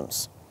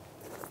systems.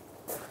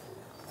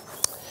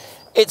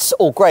 It's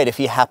all great if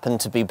you happen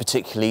to be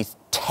particularly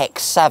tech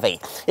savvy.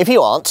 If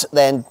you aren't,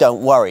 then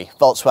don't worry.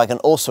 Volkswagen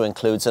also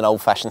includes an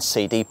old-fashioned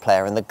CD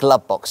player in the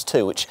glove box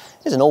too, which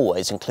isn't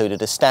always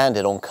included as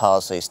standard on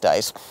cars these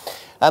days.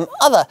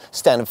 Other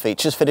standard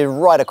features fitted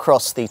right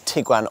across the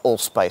Tiguan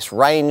Allspace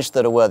range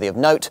that are worthy of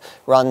note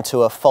run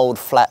to a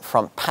fold-flat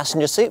front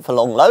passenger seat for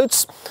long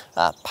loads,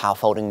 power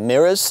folding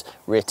mirrors,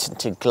 rear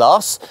tinted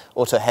glass,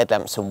 auto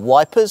headlamps and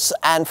wipers,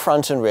 and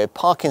front and rear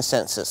parking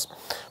sensors.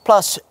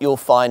 Plus, you'll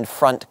find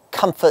front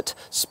comfort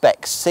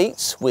spec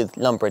seats with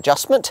lumbar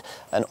adjustment,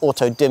 an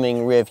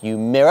auto-dimming rear-view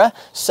mirror,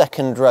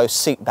 second row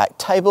seat back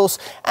tables,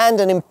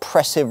 and an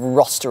impressive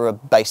roster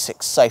of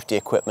basic safety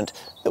equipment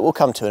that we'll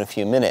come to in a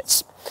few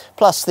minutes.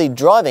 Plus, the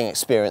driving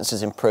experience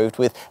is improved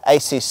with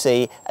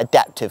ACC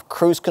adaptive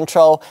cruise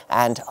control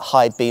and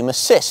high beam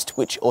assist,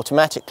 which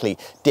automatically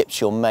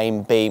dips your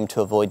main beam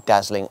to avoid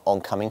dazzling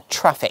oncoming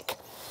traffic.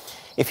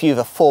 If you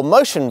have a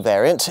 4Motion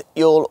variant,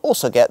 you'll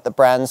also get the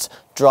brand's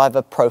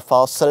driver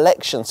profile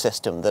selection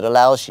system that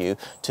allows you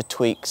to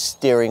tweak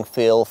steering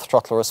feel,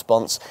 throttle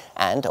response,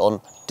 and on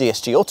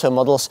DSG Auto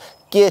models,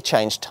 gear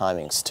change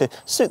timings to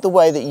suit the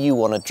way that you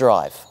want to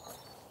drive.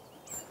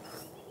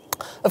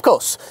 Of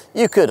course,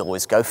 you could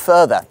always go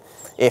further.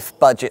 If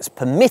budgets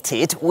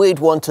permitted, we'd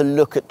want to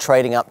look at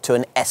trading up to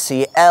an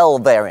SEL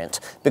variant,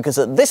 because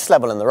at this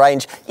level in the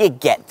range, you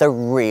get the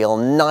real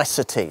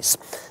niceties.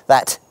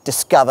 That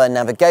Discover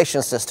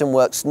navigation system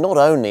works not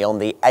only on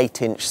the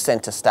 8-inch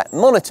centre stack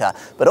monitor,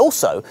 but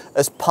also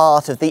as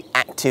part of the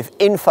active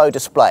info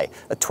display,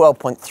 a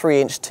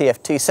 12.3-inch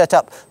TFT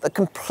setup that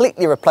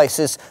completely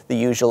replaces the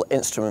usual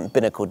instrument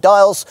binnacle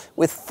dials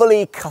with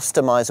fully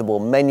customisable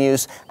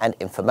menus and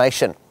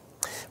information.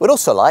 We'd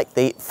also like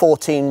the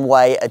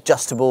 14-way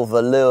adjustable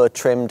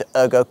velour-trimmed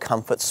Ergo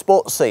Comfort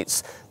sport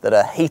seats that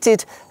are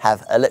heated,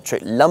 have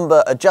electric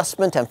lumbar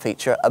adjustment and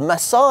feature a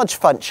massage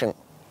function.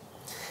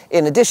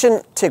 In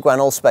addition, Tiguan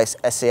Allspace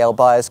SEL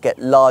buyers get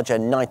larger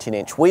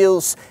 19-inch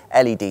wheels,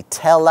 LED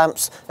tail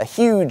lamps, a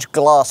huge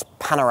glass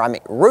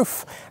panoramic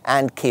roof,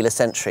 and keyless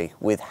entry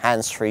with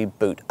hands-free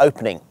boot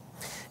opening.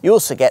 You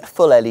also get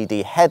full LED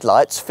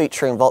headlights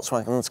featuring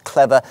Volkswagen's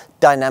clever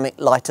dynamic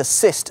light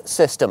assist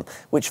system,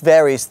 which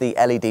varies the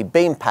LED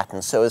beam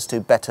pattern so as to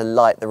better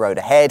light the road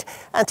ahead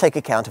and take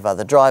account of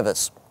other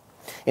drivers.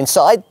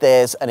 Inside,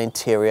 there's an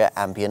interior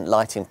ambient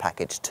lighting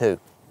package too.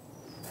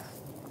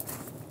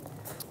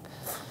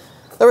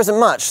 There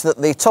isn't much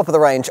that the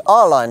top-of-the-range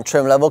R-Line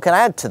trim level can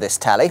add to this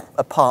tally,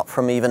 apart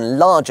from even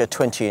larger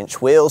 20-inch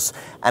wheels,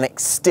 an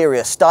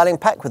exterior styling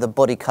pack with a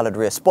body-coloured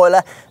rear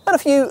spoiler, and a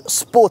few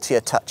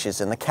sportier touches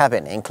in the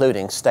cabin,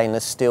 including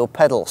stainless steel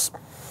pedals.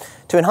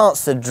 To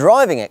enhance the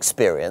driving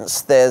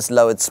experience, there's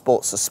lowered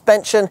sport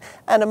suspension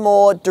and a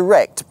more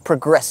direct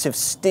progressive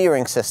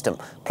steering system.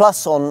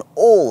 Plus, on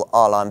all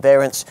R-Line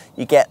variants,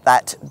 you get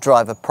that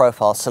driver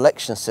profile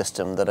selection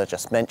system that I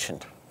just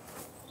mentioned.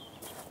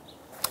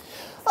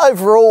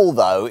 Overall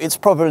though, it's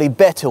probably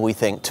better, we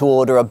think, to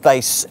order a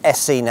base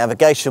SE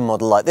navigation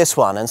model like this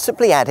one and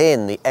simply add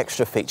in the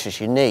extra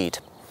features you need.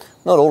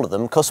 Not all of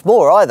them cost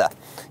more either.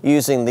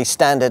 Using the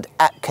standard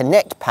App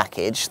Connect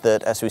package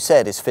that, as we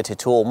said, is fitted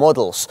to all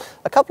models,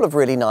 a couple of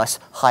really nice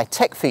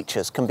high-tech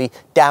features can be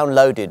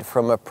downloaded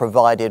from a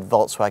provided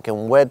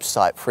Volkswagen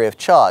website free of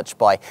charge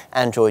by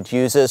Android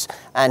users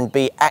and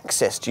be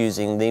accessed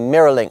using the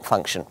Mirror Link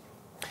function.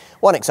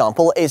 One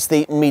example is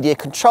the Media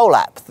Control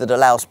app that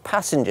allows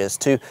passengers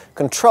to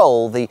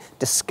control the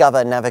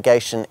Discover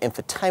navigation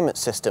infotainment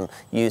system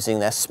using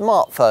their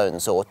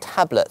smartphones or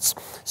tablets.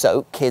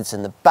 So kids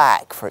in the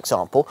back, for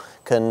example,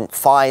 can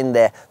find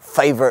their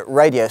favourite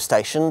radio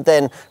station,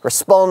 then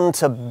respond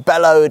to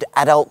bellowed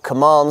adult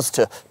commands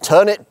to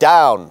turn it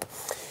down.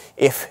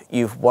 If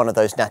you've one of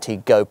those natty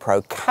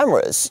GoPro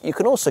cameras, you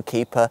can also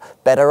keep a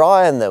better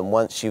eye on them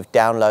once you've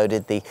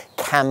downloaded the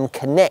Cam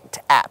Connect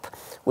app,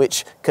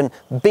 which can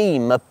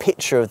beam a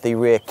picture of the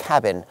rear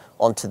cabin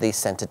onto the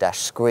centre dash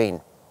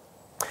screen.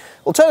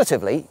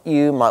 Alternatively,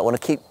 you might want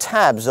to keep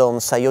tabs on,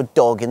 say, your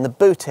dog in the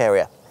boot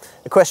area.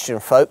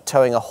 Equestrian folk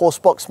towing a horse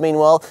box,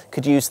 meanwhile,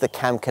 could use the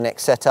Cam Connect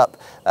setup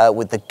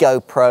with the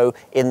GoPro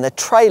in the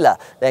trailer,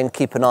 then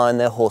keep an eye on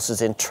their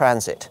horses in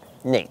transit.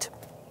 Neat.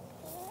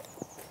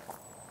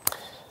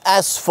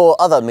 As for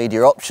other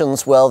media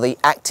options, well, the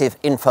active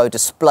info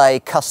display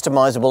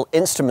customisable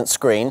instrument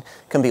screen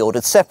can be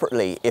ordered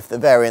separately if the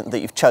variant that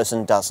you've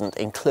chosen doesn't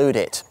include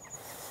it.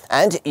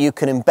 And you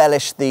can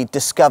embellish the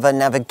Discover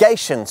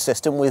navigation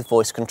system with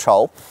voice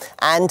control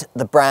and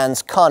the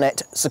brand's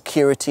CarNet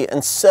security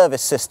and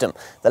service system,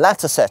 the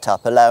latter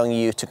setup allowing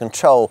you to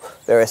control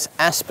various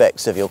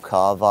aspects of your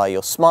car via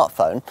your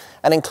smartphone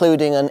and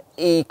including an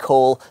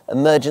e-call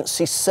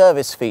emergency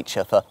service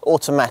feature for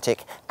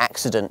automatic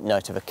accident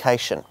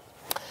notification.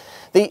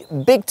 The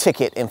big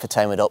ticket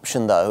infotainment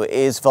option though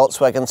is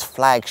Volkswagen's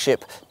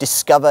flagship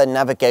Discover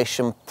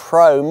Navigation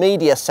Pro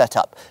media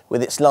setup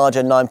with its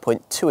larger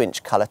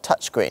 9.2-inch colour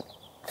touchscreen.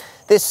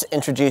 This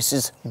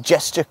introduces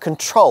gesture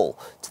control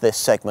to this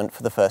segment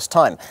for the first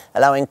time,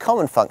 allowing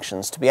common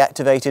functions to be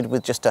activated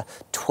with just a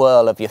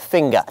twirl of your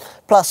finger.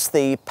 Plus,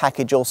 the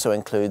package also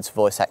includes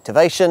voice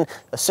activation,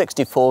 a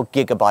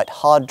 64GB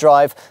hard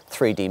drive,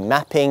 3D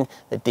mapping,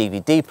 a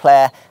DVD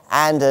player,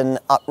 and an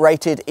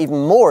uprated,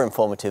 even more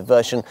informative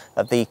version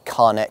of the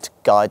CarNet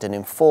Guide and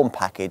Inform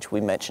package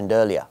we mentioned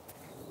earlier.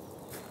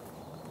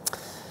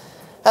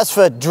 As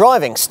for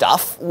driving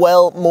stuff,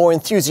 well, more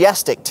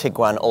enthusiastic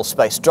Tiguan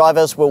Allspace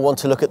drivers will want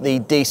to look at the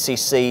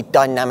DCC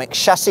dynamic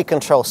chassis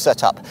control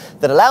setup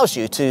that allows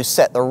you to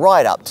set the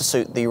ride up to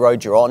suit the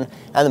road you're on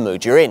and the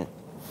mood you're in.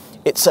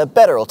 It's a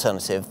better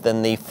alternative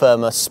than the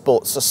firmer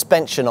sport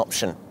suspension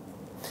option.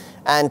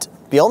 And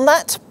beyond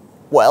that,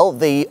 well,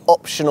 the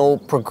optional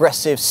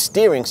progressive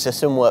steering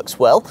system works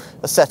well,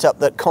 a setup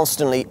that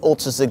constantly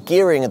alters the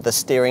gearing of the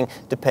steering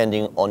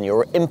depending on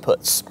your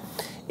inputs.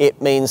 It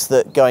means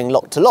that going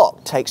lock to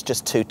lock takes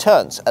just 2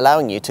 turns,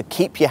 allowing you to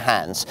keep your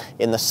hands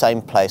in the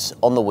same place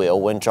on the wheel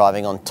when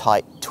driving on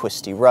tight,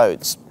 twisty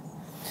roads.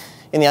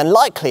 In the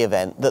unlikely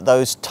event that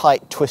those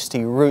tight,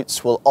 twisty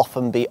routes will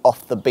often be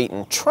off the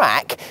beaten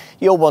track,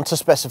 you'll want to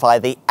specify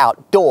the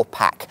outdoor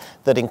pack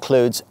that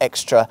includes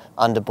extra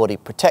underbody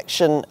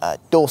protection,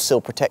 door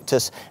sill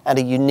protectors, and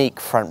a unique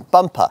front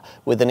bumper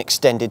with an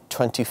extended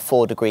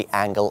 24-degree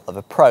angle of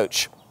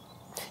approach.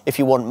 If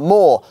you want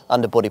more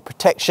underbody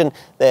protection,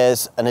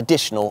 there's an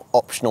additional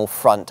optional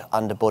front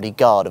underbody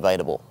guard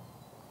available.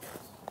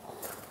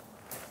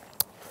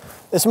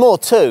 There's more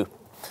too.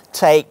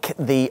 Take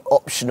the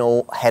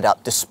optional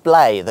head-up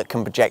display that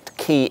can project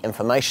key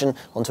information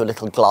onto a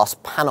little glass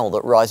panel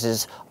that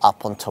rises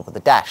up on top of the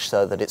dash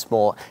so that it's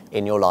more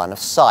in your line of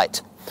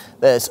sight.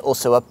 There's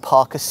also a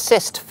park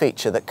assist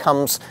feature that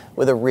comes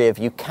with a rear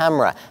view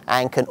camera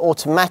and can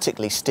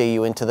automatically steer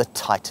you into the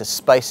tightest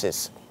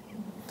spaces.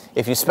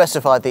 If you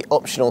specify the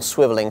optional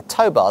swiveling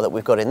tow bar that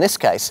we've got in this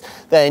case,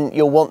 then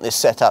you'll want this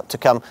setup to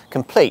come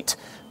complete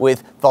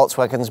with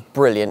Volkswagen's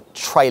brilliant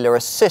trailer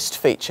assist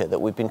feature that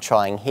we've been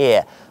trying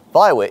here,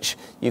 via which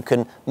you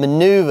can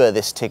maneuver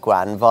this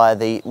Tiguan via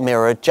the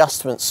mirror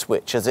adjustment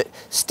switch as it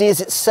steers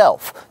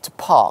itself to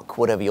park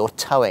whatever you're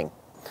towing.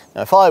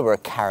 Now, if I were a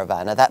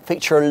caravaner, that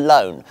feature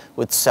alone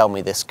would sell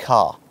me this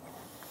car.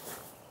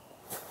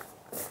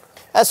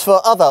 As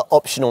for other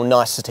optional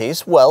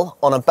niceties, well,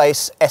 on a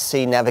base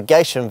SE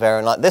navigation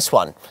variant like this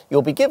one,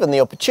 you'll be given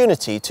the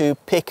opportunity to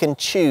pick and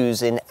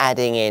choose in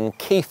adding in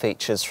key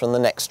features from the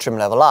next trim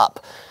level up.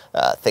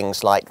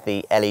 Things like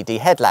the LED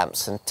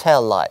headlamps and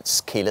tail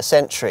lights, keyless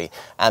entry,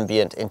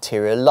 ambient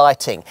interior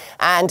lighting,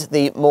 and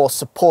the more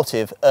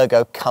supportive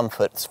Ergo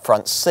Comfort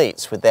front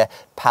seats with their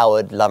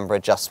powered lumbar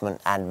adjustment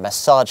and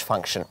massage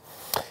function.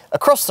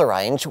 Across the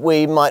range,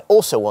 we might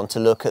also want to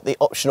look at the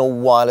optional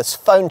wireless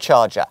phone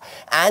charger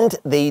and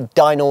the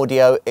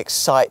Dynaudio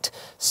Excite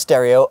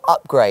stereo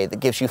upgrade that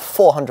gives you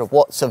 400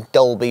 watts of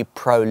Dolby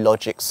Pro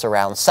Logic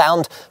surround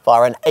sound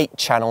via an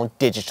 8-channel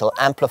digital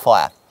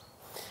amplifier.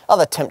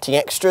 Other tempting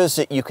extras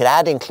that you could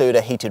add include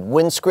a heated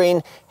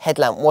windscreen,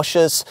 headlamp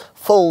washers,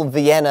 full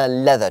Vienna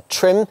leather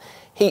trim,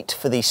 heat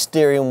for the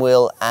steering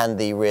wheel and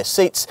the rear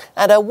seats,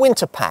 and a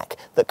winter pack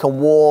that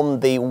can warm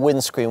the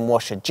windscreen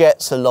washer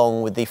jets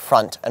along with the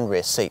front and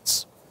rear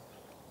seats.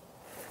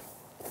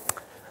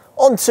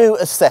 On to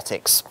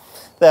aesthetics.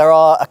 There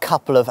are a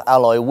couple of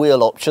alloy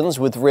wheel options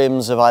with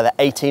rims of either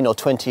 18 or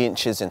 20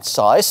 inches in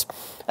size.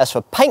 As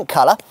for paint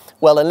colour,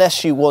 well,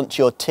 unless you want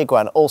your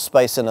Tiguan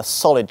Allspace in a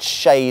solid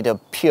shade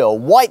of pure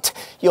white,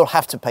 you'll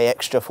have to pay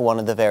extra for one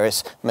of the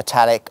various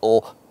metallic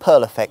or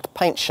pearl effect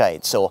paint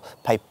shades, or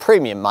pay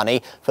premium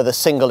money for the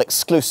single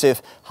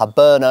exclusive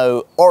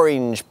Hiberno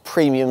Orange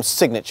Premium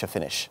Signature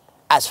finish.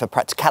 As for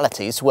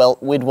practicalities, well,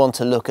 we'd want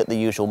to look at the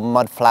usual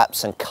mud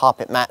flaps and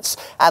carpet mats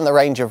and the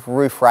range of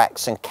roof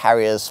racks and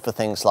carriers for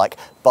things like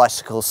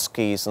bicycles,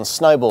 skis and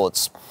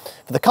snowboards.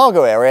 For the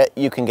cargo area,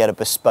 you can get a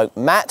bespoke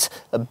mat,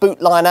 a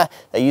boot liner,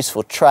 a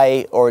useful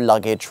tray or a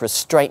luggage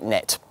restraint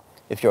net.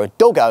 If you're a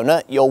dog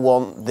owner, you'll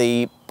want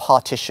the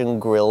partition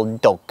grille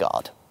dog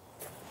guard.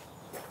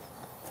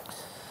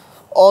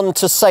 On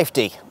to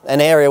safety,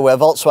 an area where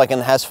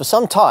Volkswagen has for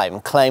some time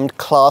claimed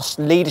class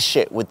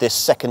leadership with this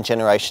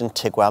second-generation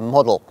Tiguan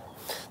model.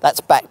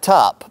 That's backed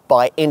up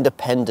by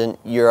independent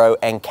Euro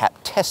NCAP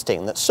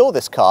testing that saw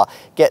this car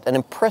get an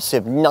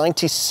impressive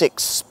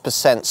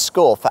 96%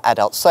 score for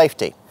adult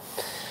safety.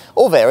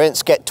 All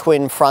variants get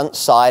twin front,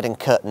 side and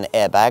curtain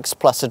airbags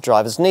plus a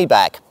driver's knee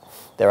bag.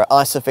 There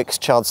are Isofix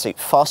child seat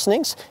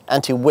fastenings,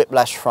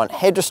 anti-whiplash front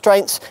head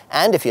restraints,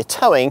 and if you're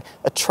towing,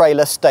 a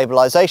trailer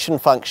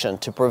stabilisation function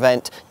to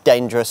prevent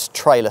dangerous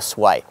trailer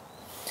sway.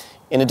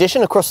 In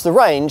addition, across the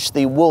range,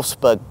 the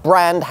Wolfsburg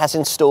brand has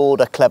installed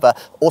a clever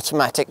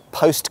automatic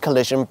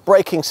post-collision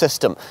braking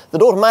system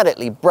that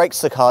automatically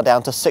brakes the car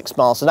down to 6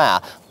 miles an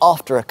hour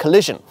after a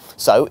collision.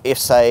 So if,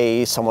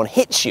 say, someone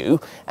hits you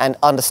and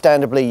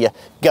understandably you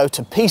go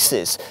to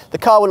pieces, the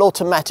car will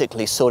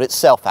automatically sort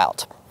itself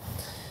out.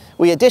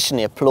 We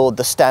additionally applaud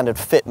the standard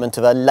fitment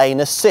of a lane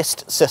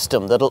assist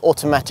system that'll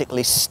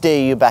automatically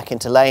steer you back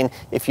into lane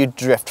if you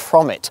drift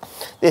from it.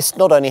 This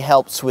not only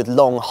helps with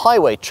long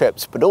highway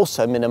trips, but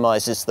also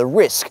minimises the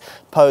risk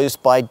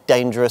posed by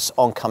dangerous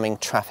oncoming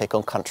traffic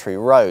on country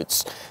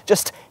roads.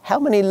 Just how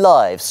many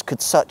lives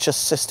could such a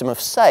system have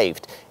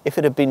saved if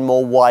it had been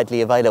more widely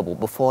available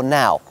before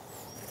now?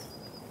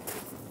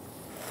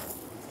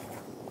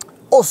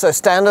 Also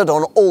standard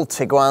on all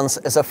Tiguans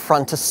is a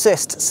front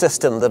assist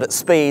system that at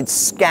speed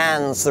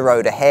scans the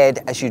road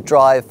ahead as you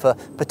drive for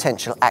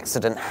potential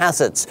accident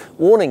hazards,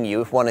 warning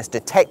you if one is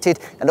detected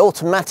and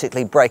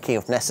automatically braking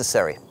if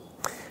necessary.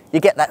 You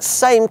get that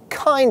same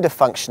kind of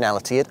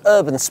functionality at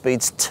urban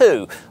speeds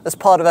too, as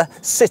part of a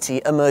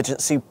city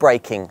emergency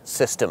braking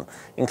system,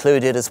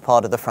 included as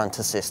part of the front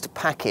assist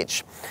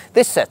package.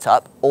 This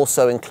setup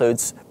also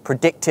includes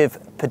predictive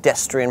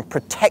pedestrian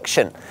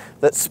protection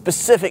that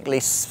specifically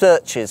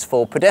searches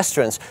for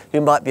pedestrians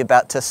who might be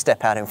about to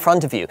step out in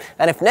front of you,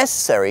 and if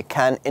necessary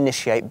can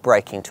initiate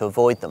braking to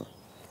avoid them.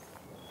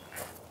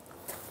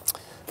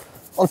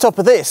 On top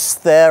of this,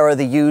 there are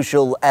the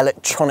usual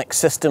electronic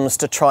systems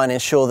to try and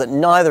ensure that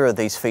neither of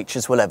these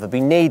features will ever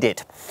be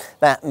needed.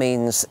 That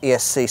means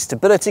ESC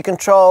stability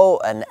control,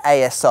 an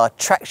ASR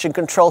traction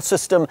control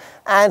system,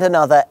 and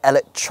another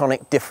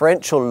electronic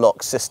differential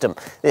lock system.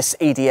 This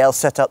EDL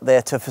set up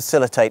there to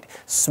facilitate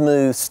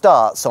smooth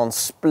starts on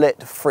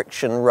split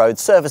friction road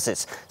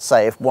surfaces,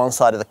 say if one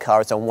side of the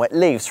car is on wet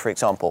leaves, for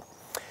example.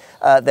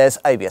 There's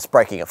ABS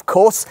braking, of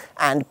course,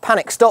 and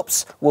panic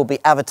stops will be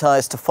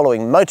advertised to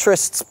following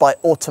motorists by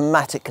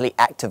automatically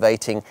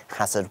activating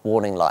hazard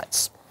warning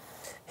lights.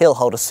 Hill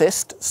hold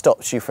assist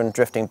stops you from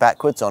drifting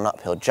backwards on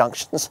uphill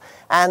junctions,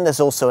 and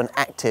there's also an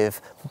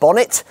active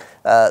bonnet,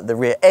 the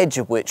rear edge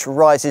of which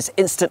rises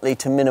instantly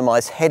to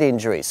minimise head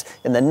injuries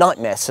in the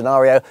nightmare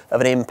scenario of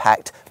an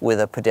impact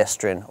with a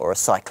pedestrian or a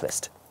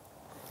cyclist.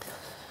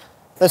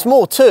 There's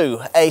more too.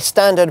 A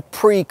standard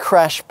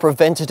pre-crash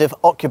preventative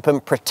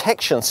occupant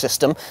protection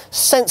system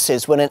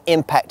senses when an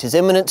impact is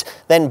imminent,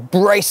 then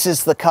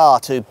braces the car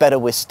to better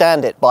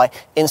withstand it by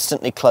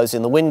instantly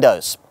closing the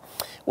windows.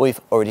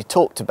 We've already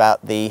talked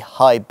about the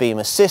high beam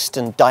assist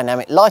and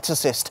dynamic light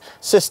assist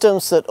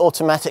systems that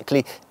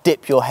automatically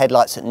dip your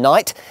headlights at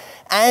night.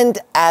 And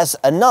as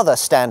another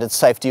standard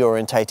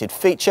safety-orientated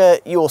feature,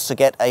 you also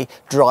get a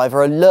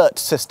driver alert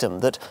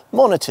system that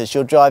monitors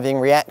your driving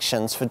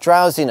reactions for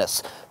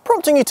drowsiness,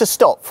 prompting you to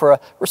stop for a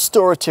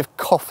restorative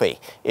coffee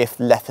if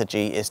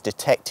lethargy is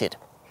detected.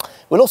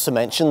 We'll also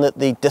mention that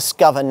the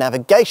Discover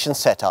navigation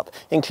setup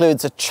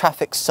includes a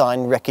traffic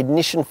sign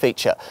recognition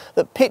feature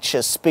that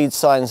pictures speed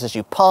signs as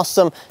you pass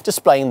them,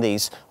 displaying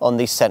these on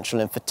the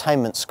central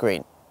infotainment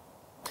screen.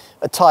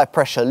 A tyre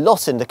pressure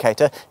loss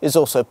indicator is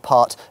also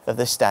part of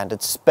the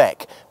standard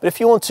spec, but if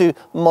you want to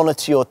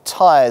monitor your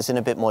tyres in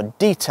a bit more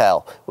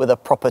detail with a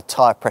proper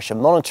tyre pressure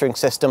monitoring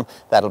system,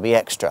 that'll be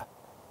extra.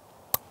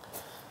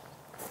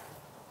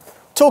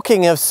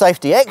 Talking of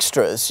safety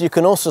extras, you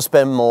can also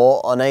spend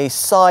more on a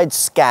side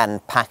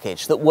scan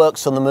package that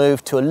works on the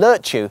move to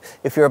alert you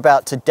if you're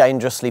about to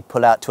dangerously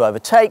pull out to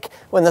overtake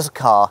when there's a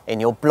car in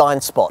your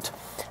blind spot.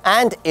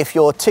 And if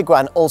your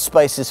Tiguan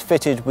Allspace is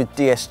fitted with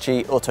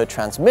DSG auto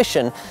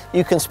transmission,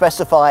 you can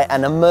specify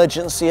an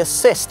emergency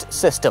assist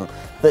system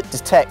that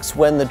detects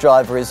when the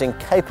driver is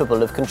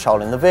incapable of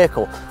controlling the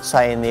vehicle,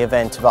 say in the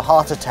event of a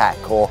heart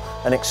attack or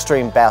an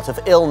extreme bout of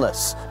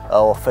illness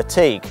or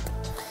fatigue.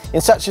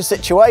 In such a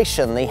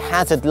situation, the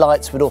hazard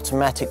lights would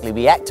automatically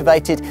be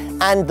activated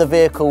and the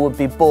vehicle would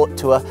be brought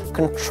to a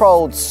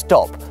controlled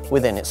stop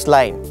within its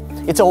lane.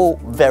 It's all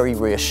very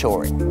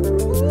reassuring.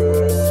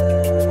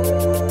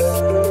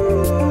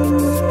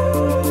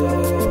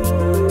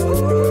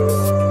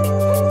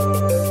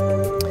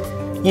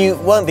 You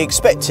won't be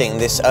expecting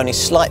this only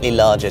slightly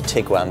larger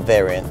Tiguan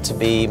variant to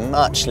be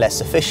much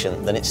less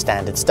efficient than its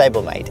standard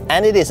stablemate,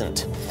 and it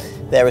isn't.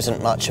 There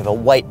isn't much of a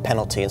weight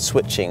penalty in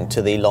switching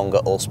to the longer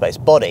Allspace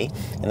body.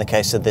 In the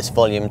case of this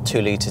volume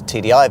 2-litre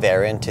TDI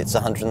variant, it's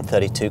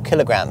 132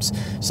 kilograms,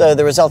 so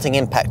the resulting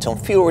impact on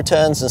fuel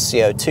returns and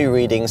CO2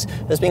 readings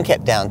has been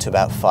kept down to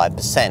about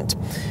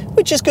 5%.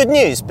 Which is good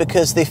news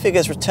because the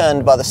figures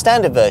returned by the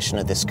standard version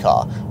of this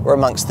car were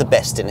amongst the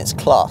best in its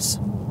class.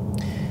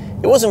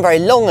 It wasn't very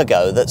long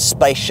ago that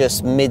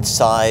spacious,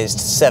 mid-sized,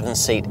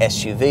 7-seat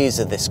SUVs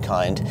of this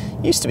kind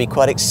used to be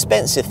quite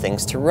expensive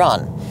things to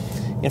run.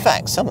 In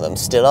fact, some of them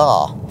still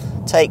are.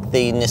 Take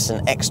the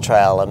Nissan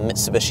X-Trail and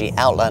Mitsubishi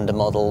Outlander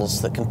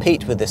models that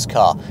compete with this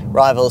car,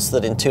 rivals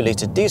that in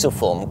 2-litre diesel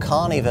form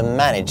can't even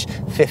manage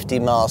 50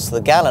 miles to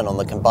the gallon on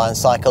the combined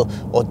cycle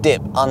or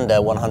dip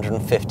under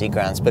 150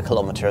 grams per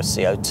kilometre of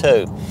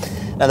CO2.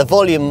 Now the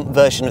volume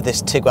version of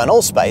this Tiguan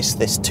Allspace,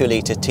 this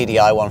 2-litre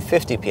TDI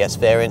 150 PS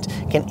variant,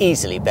 can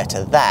easily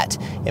better that.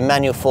 In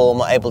manual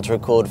form, able to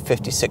record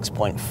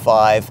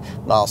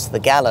 56.5 miles to the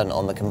gallon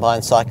on the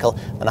combined cycle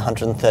and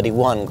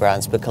 131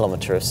 grams per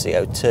kilometre of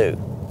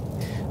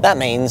CO2. That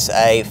means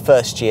a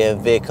first-year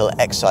vehicle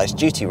excise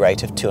duty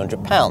rate of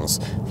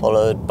 £200,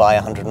 followed by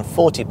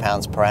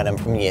 £140 per annum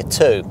from year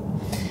 2.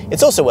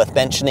 It's also worth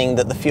mentioning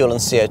that the fuel and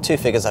CO2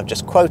 figures I've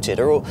just quoted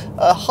are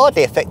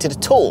hardly affected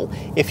at all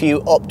if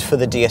you opt for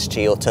the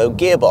DSG Auto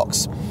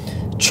gearbox.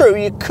 True,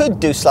 you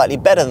could do slightly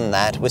better than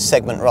that with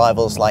segment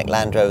rivals like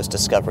Land Rover's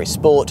Discovery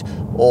Sport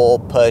or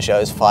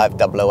Peugeot's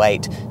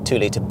 5008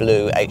 2-litre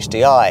Blue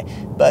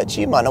HDI, but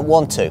you might not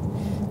want to.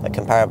 A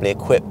comparably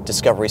equipped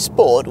Discovery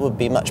Sport would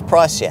be much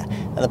pricier,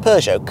 and the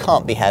Peugeot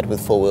can't be had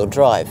with four-wheel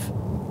drive.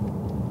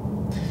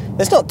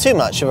 There's not too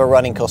much of a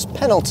running cost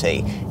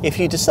penalty if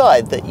you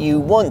decide that you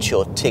want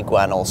your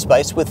Tiguan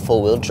Allspace with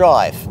four-wheel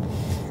drive.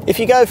 If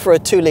you go for a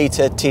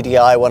 2-litre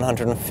TDI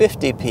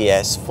 150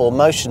 PS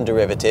 4Motion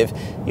derivative,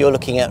 you're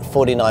looking at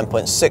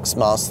 49.6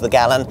 miles to the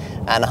gallon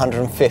and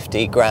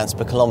 150 grams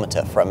per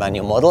kilometre for a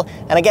manual model,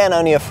 and again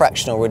only a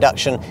fractional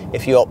reduction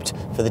if you opt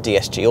for the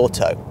DSG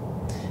Auto.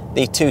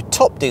 The two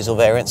top diesel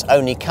variants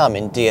only come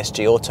in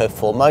DSG Auto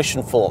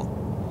 4Motion form.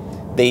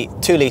 The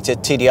 2-litre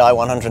TDI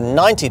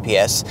 190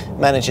 PS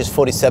manages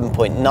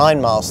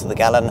 47.9 miles to the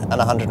gallon and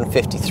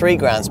 153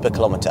 grams per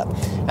kilometre,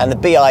 and the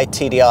BI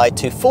TDI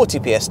 240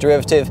 PS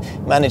derivative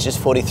manages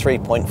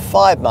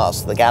 43.5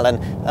 miles to the gallon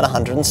and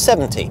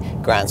 170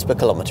 grams per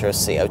kilometre of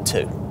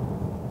CO2.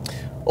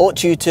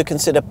 Ought you to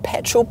consider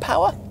petrol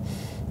power?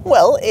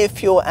 Well,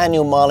 if your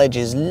annual mileage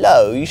is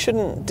low, you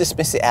shouldn't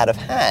dismiss it out of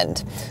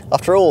hand.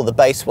 After all, the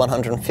base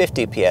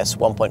 150 PS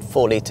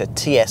 1.4-litre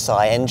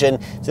TSI engine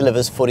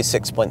delivers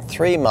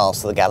 46.3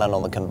 miles to the gallon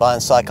on the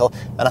combined cycle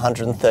and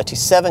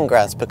 137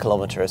 grams per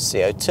kilometre of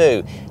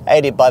CO2,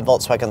 aided by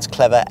Volkswagen's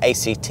clever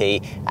ACT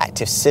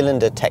active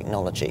cylinder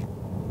technology.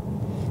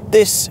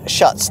 This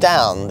shuts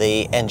down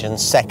the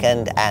engine's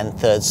second and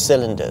third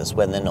cylinders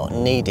when they're not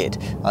needed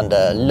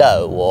under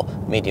low or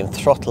medium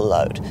throttle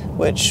load,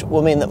 which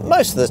will mean that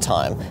most of the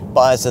time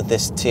buyers of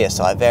this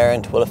TSI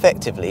variant will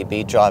effectively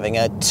be driving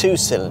a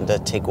two-cylinder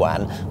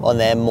Tiguan on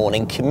their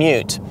morning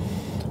commute.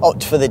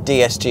 Opt for the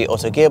DSG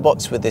Auto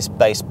gearbox with this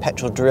base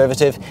petrol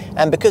derivative,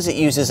 and because it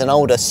uses an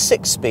older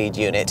 6-speed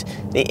unit,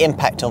 the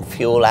impact on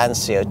fuel and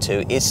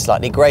CO2 is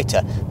slightly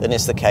greater than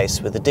is the case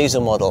with the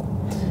diesel model.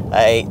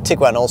 A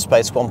Tiguan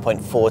Allspace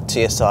 1.4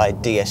 TSI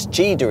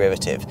DSG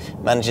derivative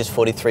manages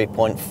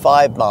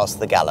 43.5 miles to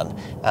the gallon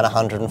and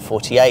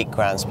 148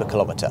 grams per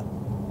kilometre.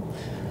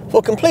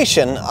 For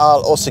completion,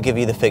 I'll also give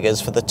you the figures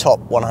for the top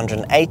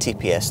 180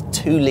 PS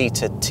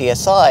 2-litre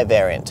TSI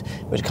variant,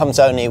 which comes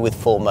only with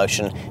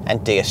 4Motion and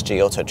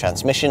DSG Auto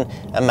transmission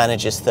and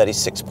manages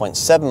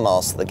 36.7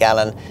 miles to the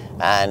gallon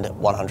and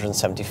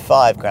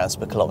 175 grams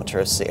per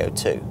kilometre of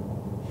CO2.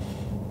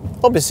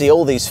 Obviously,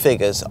 all these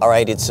figures are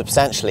aided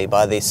substantially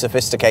by the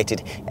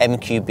sophisticated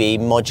MQB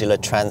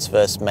modular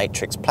transverse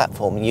matrix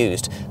platform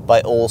used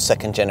by all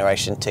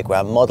second-generation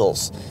Tiguan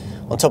models.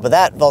 On top of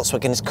that,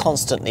 Volkswagen is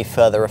constantly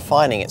further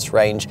refining its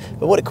range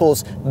with what it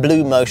calls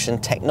Blue Motion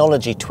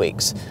technology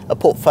tweaks, a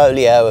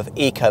portfolio of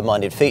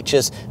eco-minded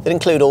features that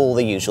include all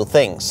the usual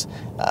things.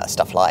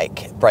 Stuff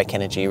like brake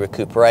energy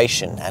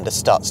recuperation and a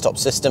start-stop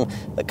system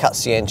that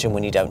cuts the engine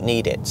when you don't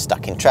need it,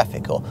 stuck in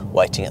traffic or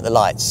waiting at the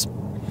lights.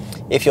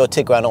 If your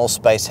Tiguan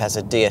Allspace has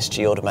a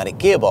DSG automatic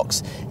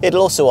gearbox,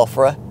 it'll also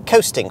offer a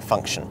coasting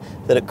function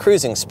that at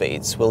cruising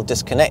speeds will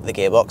disconnect the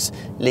gearbox,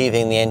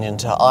 leaving the engine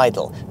to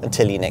idle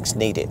until you next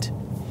need it.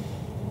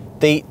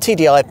 The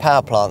TDI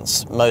power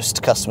plants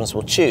most customers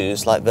will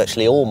choose, like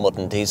virtually all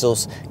modern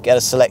diesels, get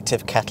a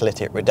selective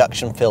catalytic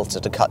reduction filter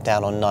to cut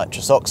down on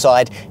nitrous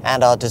oxide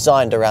and are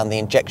designed around the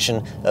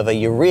injection of a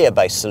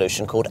urea-based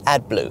solution called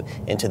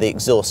AdBlue into the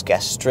exhaust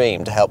gas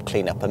stream to help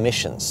clean up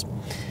emissions.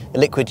 The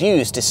liquid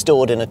used is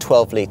stored in a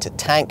 12-litre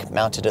tank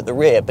mounted at the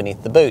rear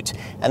beneath the boot,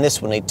 and this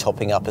will need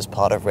topping up as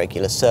part of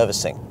regular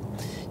servicing.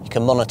 You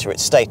can monitor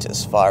its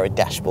status via a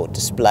dashboard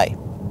display.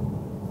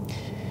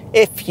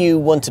 If you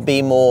want to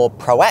be more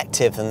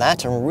proactive than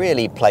that and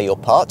really play your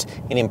part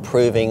in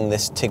improving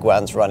this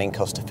Tiguan's running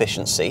cost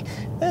efficiency,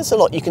 there's a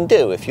lot you can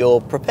do if you're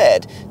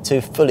prepared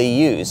to fully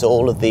use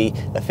all of the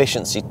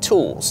efficiency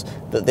tools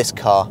that this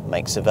car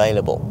makes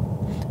available.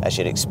 As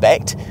you'd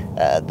expect,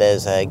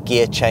 there's a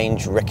gear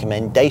change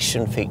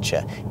recommendation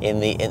feature in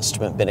the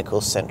instrument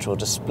binnacle's central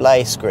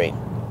display screen.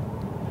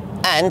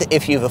 And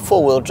if you have a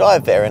four-wheel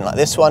drive variant like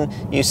this one,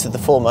 use of the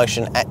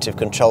 4Motion active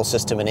control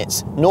system in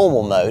its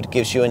normal mode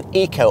gives you an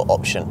eco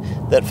option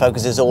that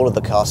focuses all of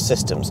the car's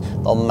systems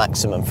on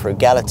maximum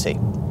frugality.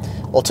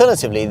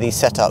 Alternatively, the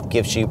setup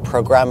gives you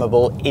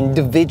programmable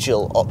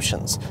individual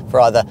options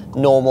for either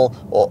normal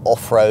or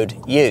off-road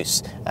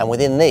use, and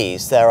within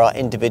these there are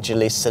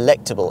individually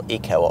selectable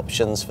eco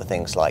options for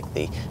things like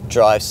the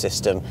drive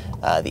system,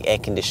 the air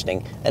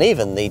conditioning and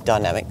even the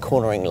dynamic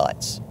cornering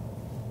lights.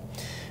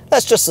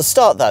 That's just the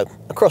start though.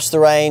 Across the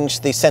range,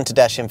 the centre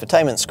dash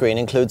infotainment screen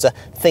includes a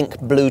Think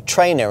Blue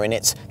trainer in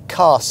its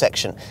car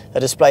section,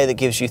 a display that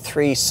gives you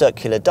 3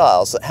 circular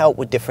dials that help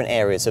with different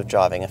areas of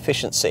driving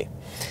efficiency.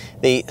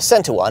 The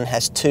centre one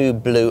has 2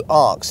 blue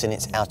arcs in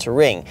its outer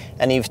ring,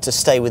 and you have to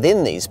stay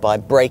within these by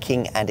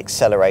braking and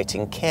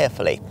accelerating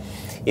carefully.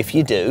 If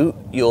you do,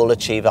 you'll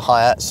achieve a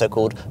higher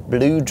so-called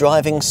blue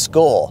driving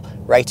score,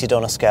 rated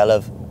on a scale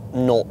of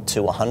 0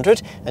 to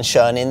 100 and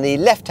shown in the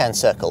left-hand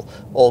circle,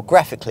 or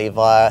graphically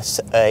via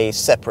a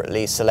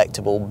separately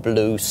selectable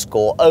blue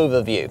score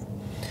overview.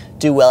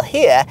 Do well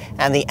here,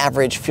 and the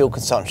average fuel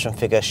consumption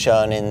figure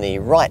shown in the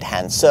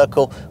right-hand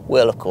circle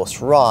will of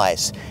course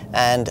rise,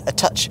 and a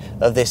touch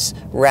of this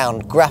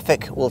round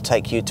graphic will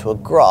take you to a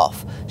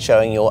graph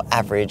showing your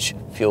average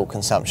fuel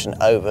consumption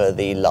over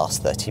the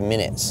last 30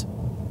 minutes.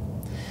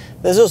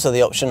 There's also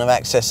the option of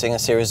accessing a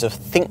series of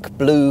Think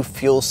Blue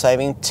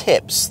fuel-saving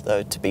tips,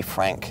 though to be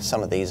frank,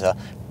 some of these are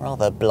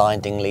rather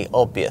blindingly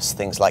obvious.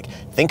 Things like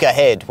think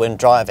ahead when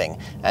driving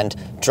and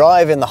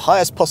drive in the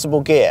highest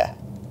possible gear.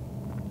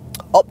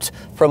 Opt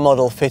for a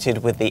model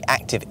fitted with the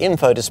active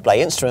info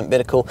display instrument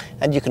binnacle,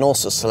 and you can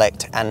also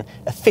select an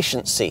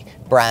efficiency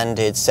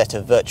branded set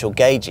of virtual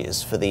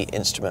gauges for the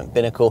instrument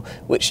binnacle,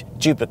 which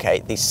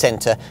duplicate the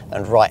center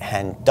and right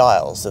hand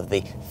dials of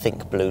the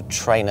Think Blue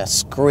trainer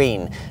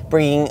screen,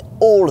 bringing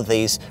all of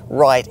these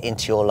right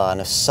into your line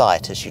of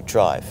sight as you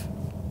drive.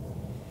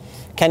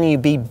 Can you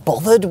be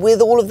bothered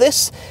with all of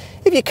this?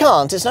 If you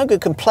can't, it's no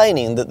good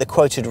complaining that the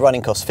quoted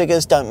running cost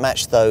figures don't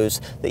match those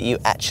that you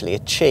actually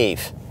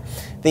achieve.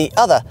 The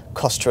other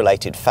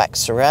cost-related facts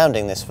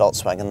surrounding this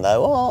Volkswagen,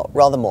 though, are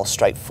rather more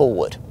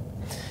straightforward.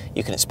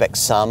 You can expect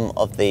some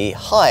of the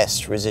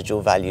highest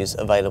residual values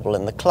available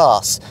in the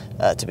class.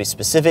 To be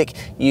specific,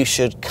 you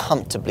should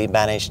comfortably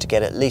manage to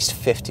get at least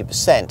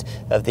 50%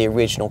 of the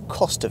original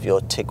cost of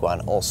your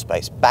Tiguan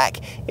Allspace back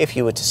if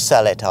you were to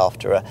sell it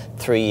after a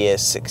 3-year,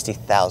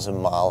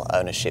 60,000 mile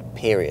ownership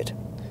period.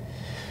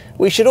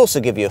 We should also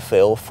give you a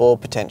feel for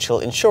potential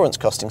insurance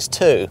costings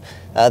too.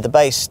 The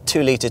base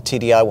 2-litre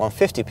TDI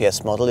 150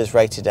 PS model is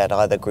rated at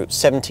either Group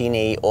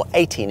 17E or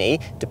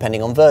 18E,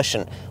 depending on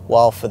version,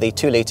 while for the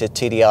 2-litre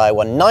TDI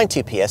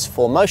 190 PS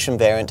 4Motion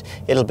variant,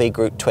 it'll be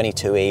Group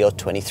 22E or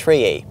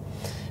 23E.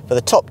 For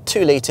the top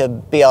 2-litre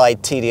BI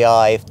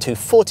TDI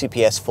 240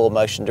 PS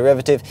 4Motion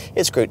derivative,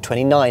 it's Group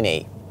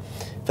 29E.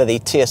 For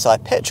the TSI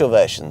petrol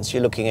versions,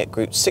 you're looking at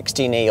Group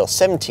 16E or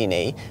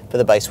 17E for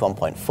the base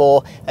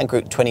 1.4 and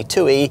Group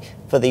 22E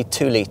for the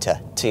 2-litre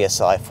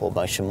TSI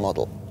 4Motion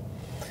model.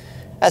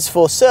 As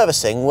for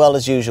servicing, well,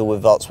 as usual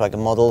with Volkswagen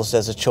models,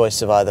 there's a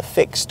choice of either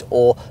fixed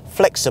or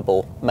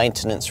flexible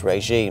maintenance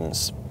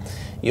regimes.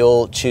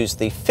 You'll choose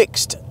the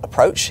fixed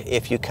approach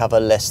if you cover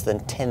less than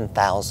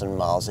 10,000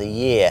 miles a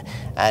year,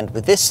 and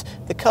with this,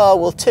 the car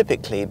will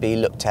typically be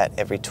looked at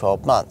every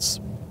 12 months.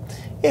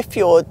 If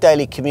your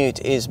daily commute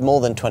is more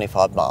than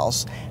 25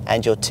 miles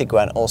and your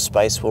Tiguan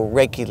Allspace will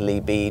regularly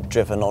be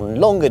driven on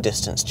longer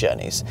distance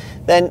journeys,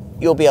 then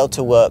you'll be able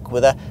to work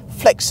with a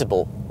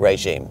flexible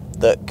regime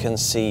that can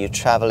see you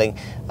travelling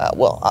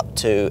up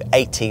to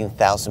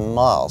 18,000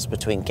 miles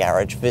between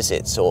garage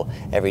visits or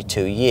every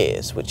 2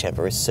 years,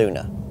 whichever is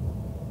sooner.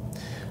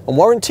 On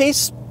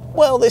warranties,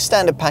 well, this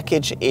standard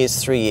package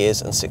is 3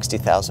 years and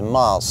 60,000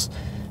 miles.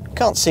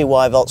 Can't see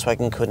why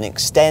Volkswagen couldn't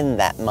extend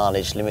that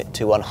mileage limit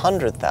to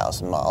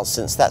 100,000 miles,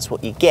 since that's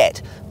what you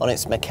get on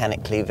its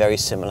mechanically very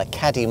similar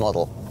Caddy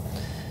model.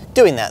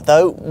 Doing that,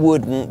 though,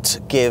 wouldn't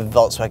give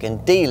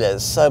Volkswagen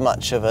dealers so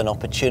much of an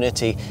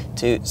opportunity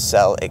to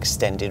sell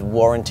extended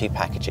warranty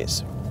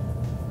packages.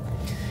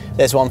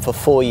 There's one for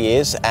 4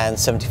 years and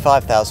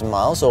 75,000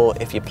 miles, or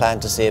if you plan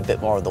to see a bit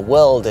more of the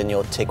world in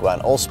your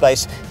Tiguan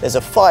Allspace, there's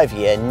a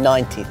 5-year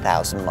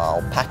 90,000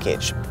 mile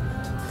package.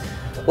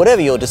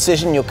 Whatever your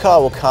decision, your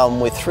car will come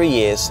with 3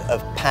 years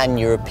of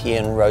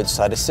pan-European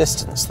roadside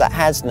assistance that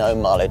has no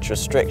mileage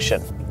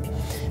restriction.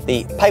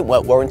 The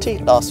paintwork warranty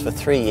lasts for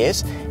 3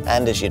 years,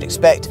 and as you'd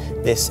expect,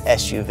 this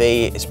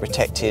SUV is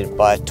protected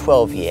by a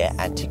 12-year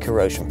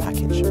anti-corrosion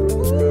package.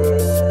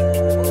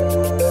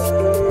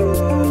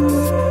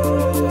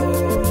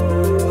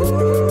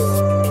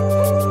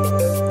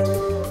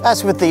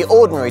 As with the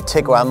ordinary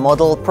Tiguan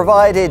model,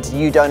 provided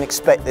you don't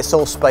expect this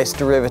Allspace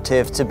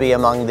derivative to be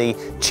among the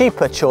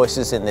cheaper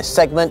choices in this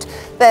segment,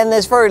 then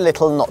there's very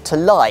little not to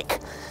like.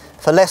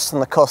 For less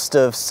than the cost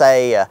of,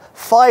 say, a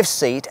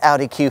 5-seat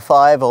Audi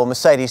Q5 or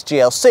Mercedes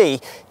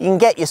GLC, you can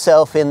get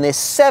yourself in this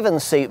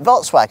 7-seat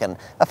Volkswagen,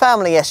 a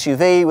family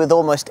SUV with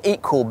almost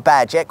equal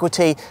badge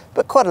equity,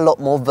 but quite a lot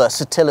more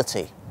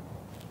versatility.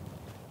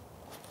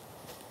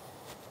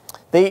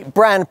 The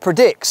brand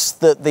predicts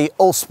that the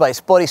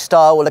Allspace body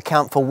style will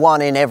account for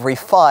 1 in every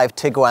 5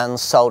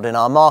 Tiguans sold in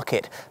our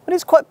market, but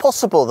it's quite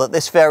possible that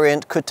this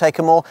variant could take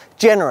a more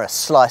generous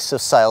slice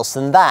of sales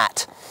than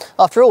that.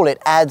 After all,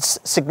 it adds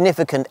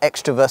significant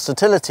extra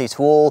versatility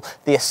to all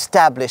the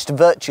established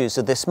virtues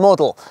of this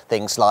model,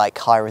 things like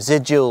high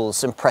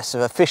residuals,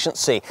 impressive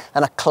efficiency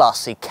and a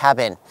classy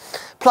cabin.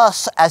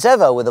 Plus, as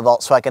ever with a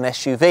Volkswagen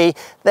SUV,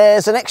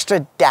 there's an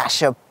extra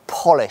dash of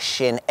polish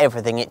in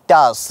everything it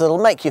does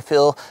that'll make you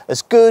feel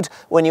as good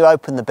when you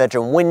open the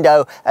bedroom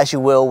window as you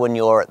will when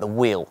you're at the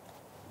wheel.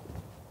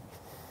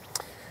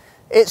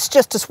 It's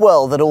just as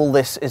well that all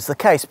this is the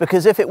case,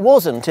 because if it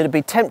wasn't, it'd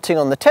be tempting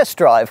on the test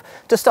drive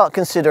to start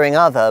considering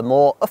other,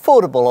 more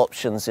affordable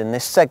options in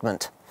this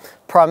segment.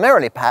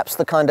 Primarily perhaps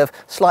the kind of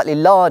slightly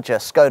larger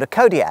Skoda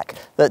Kodiaq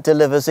that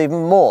delivers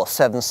even more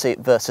 7-seat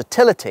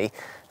versatility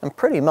and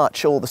pretty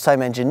much all the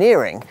same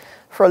engineering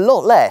for a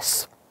lot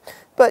less.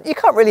 But you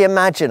can't really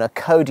imagine a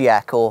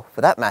Kodiaq, or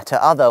for that matter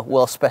other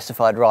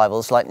well-specified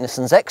rivals like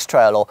Nissan's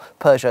X-Trail or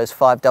Peugeot's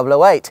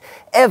 5008,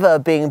 ever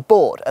being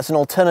bought as an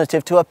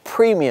alternative to a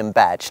premium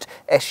badged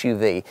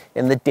SUV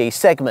in the D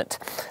segment.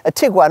 A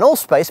Tiguan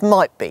Allspace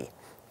might be.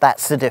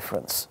 That's the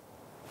difference.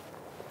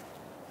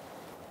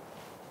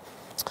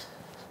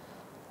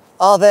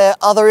 Are there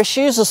other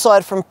issues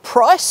aside from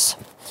price?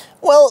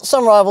 Well,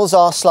 some rivals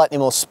are slightly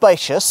more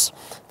spacious.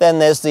 Then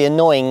there's the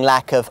annoying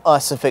lack of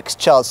Isofix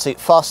child seat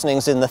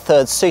fastenings in the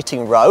third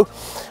seating row.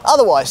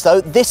 Otherwise though,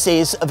 this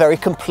is a very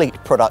complete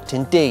product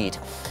indeed.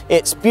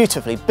 It's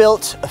beautifully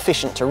built,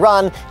 efficient to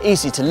run,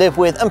 easy to live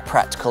with and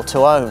practical to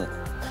own.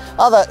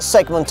 Other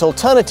segment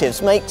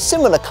alternatives make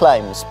similar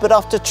claims, but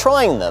after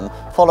trying them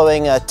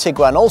following a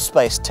Tiguan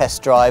Allspace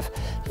test drive,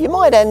 you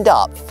might end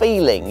up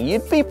feeling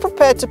you'd be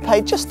prepared to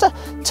pay just a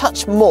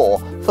touch more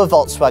for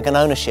Volkswagen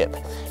ownership.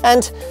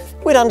 And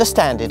we'd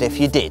understand it if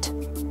you did.